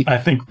movie. I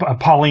think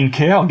Pauline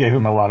Kael gave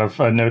him a lot of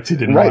notes he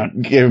didn't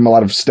want. Gave him a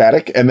lot of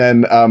static. And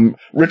then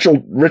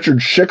Richard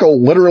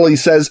Schickel literally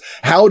says,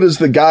 how does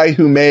the guy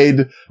who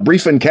made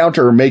Brief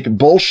Encounter make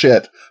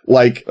bullshit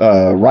like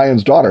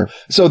Ryan's Daughter?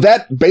 So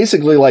that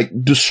basically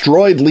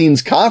destroyed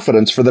Lean's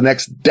confidence for the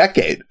next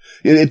decade.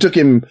 It took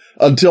him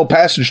until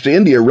Passage to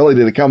India really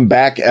to come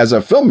back as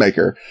a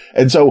filmmaker.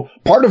 And so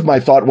part of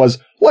my thought was,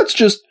 let's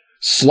just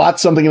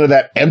slot something into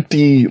that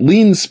empty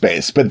Lean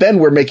space. But then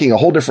we're making a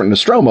whole different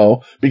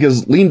Nostromo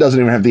because Lean doesn't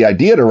even have the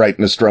idea to write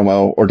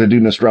Nostromo or to do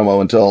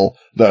Nostromo until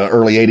the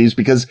early 80s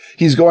because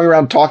he's going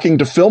around talking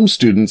to film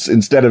students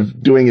instead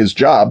of doing his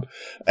job.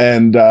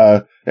 And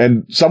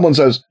someone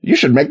says, you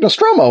should make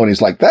Nostromo. And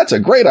he's like, that's a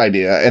great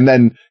idea. And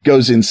then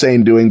goes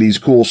insane doing these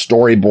cool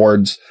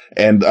storyboards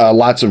and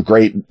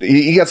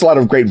he gets a lot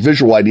of great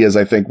visual ideas,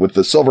 I think, with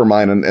the Silver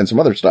Mine and some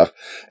other stuff.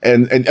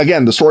 And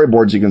again, the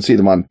storyboards, you can see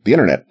them on the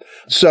internet.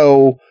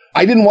 So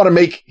I didn't want to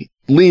make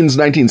Lean's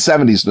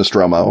 1970s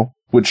Nostromo,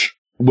 which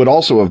would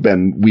also have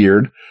been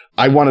weird.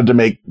 I wanted to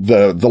make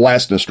the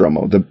last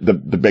Nostromo, the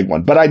big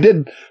one. But I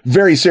did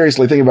very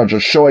seriously think about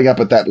just showing up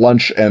at that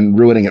lunch and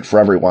ruining it for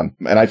everyone.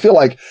 And I feel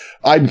like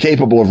I'm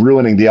capable of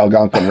ruining the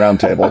Algonquin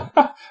Round Table.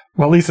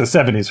 Well, at least the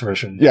 70s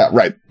version. Yeah,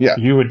 right. Yeah.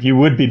 You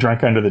would be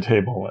drunk under the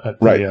table at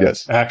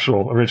the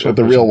actual original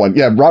the version. real one.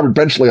 Yeah, Robert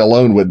Benchley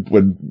alone would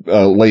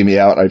lay me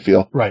out, I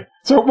feel. Right.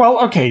 So,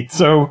 okay.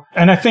 So,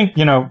 and I think,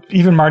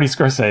 even Marty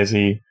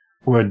Scorsese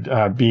would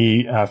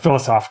be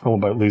philosophical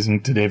about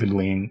losing to David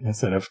Lean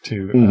instead of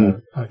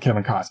to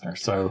Kevin Costner.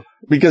 So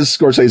because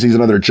Scorsese's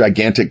another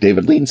gigantic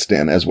David Lean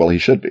stan, as well he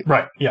should be.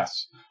 Right.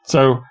 Yes.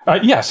 So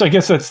yes, I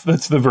guess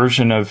that's the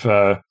version of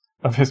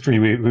history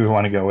we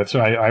want to go with.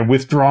 So I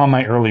withdraw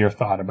my earlier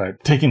thought about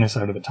taking this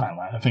out of the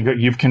timeline. I think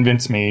you've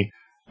convinced me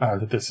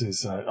that this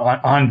is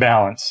on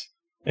balance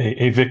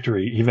a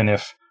victory, even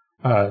if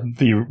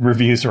the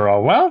reviews are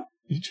all, well,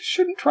 you just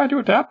shouldn't try to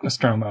adapt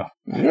Nostromo.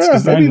 Yeah,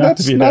 maybe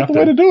that's not the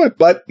way to do it.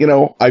 But,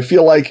 I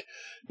feel like,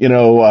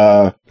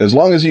 as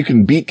long as you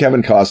can beat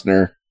Kevin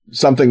Costner,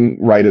 something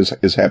right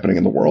is happening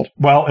in the world.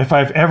 Well, if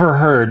I've ever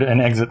heard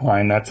an exit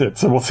line, that's it.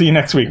 So we'll see you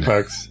next week,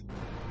 folks.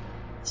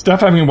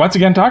 Stuff having once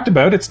again talked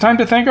about, it's time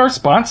to thank our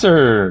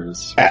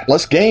sponsors.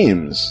 Atlas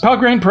Games.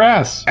 Pelgrane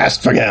Press.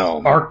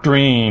 Asphagelm. Arc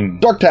Dream.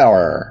 Dark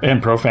Tower.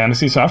 And Pro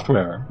Fantasy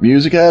Software.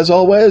 Music, as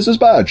always, is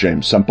by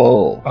James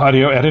Semple.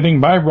 Audio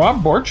editing by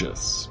Rob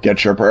Borges.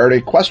 Get your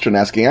priority question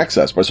asking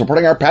access by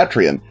supporting our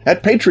Patreon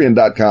at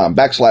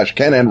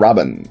patreon.com/Ken and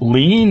Robin.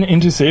 Lean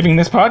into saving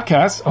this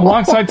podcast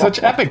alongside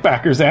such epic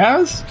backers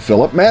as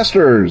Philip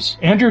Masters.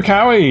 Andrew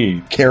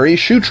Cowie. Carrie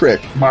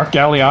Shutrick. Mark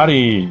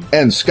Galliotti.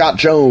 And Scott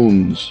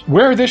Jones.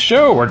 Where this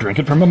show or drink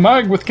it from a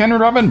mug with Ken and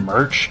Robin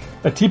merch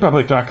at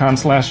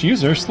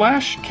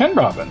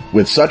tpublic.com/user/KenRobin.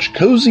 With such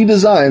cozy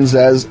designs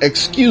as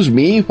 "Excuse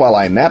me while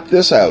I nap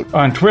this out."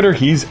 On Twitter,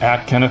 he's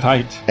at Kenneth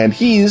Hite. And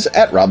he's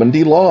at Robin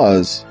D.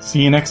 Laws.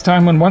 See you next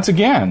time when once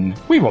again,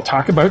 we will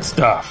talk about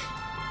stuff.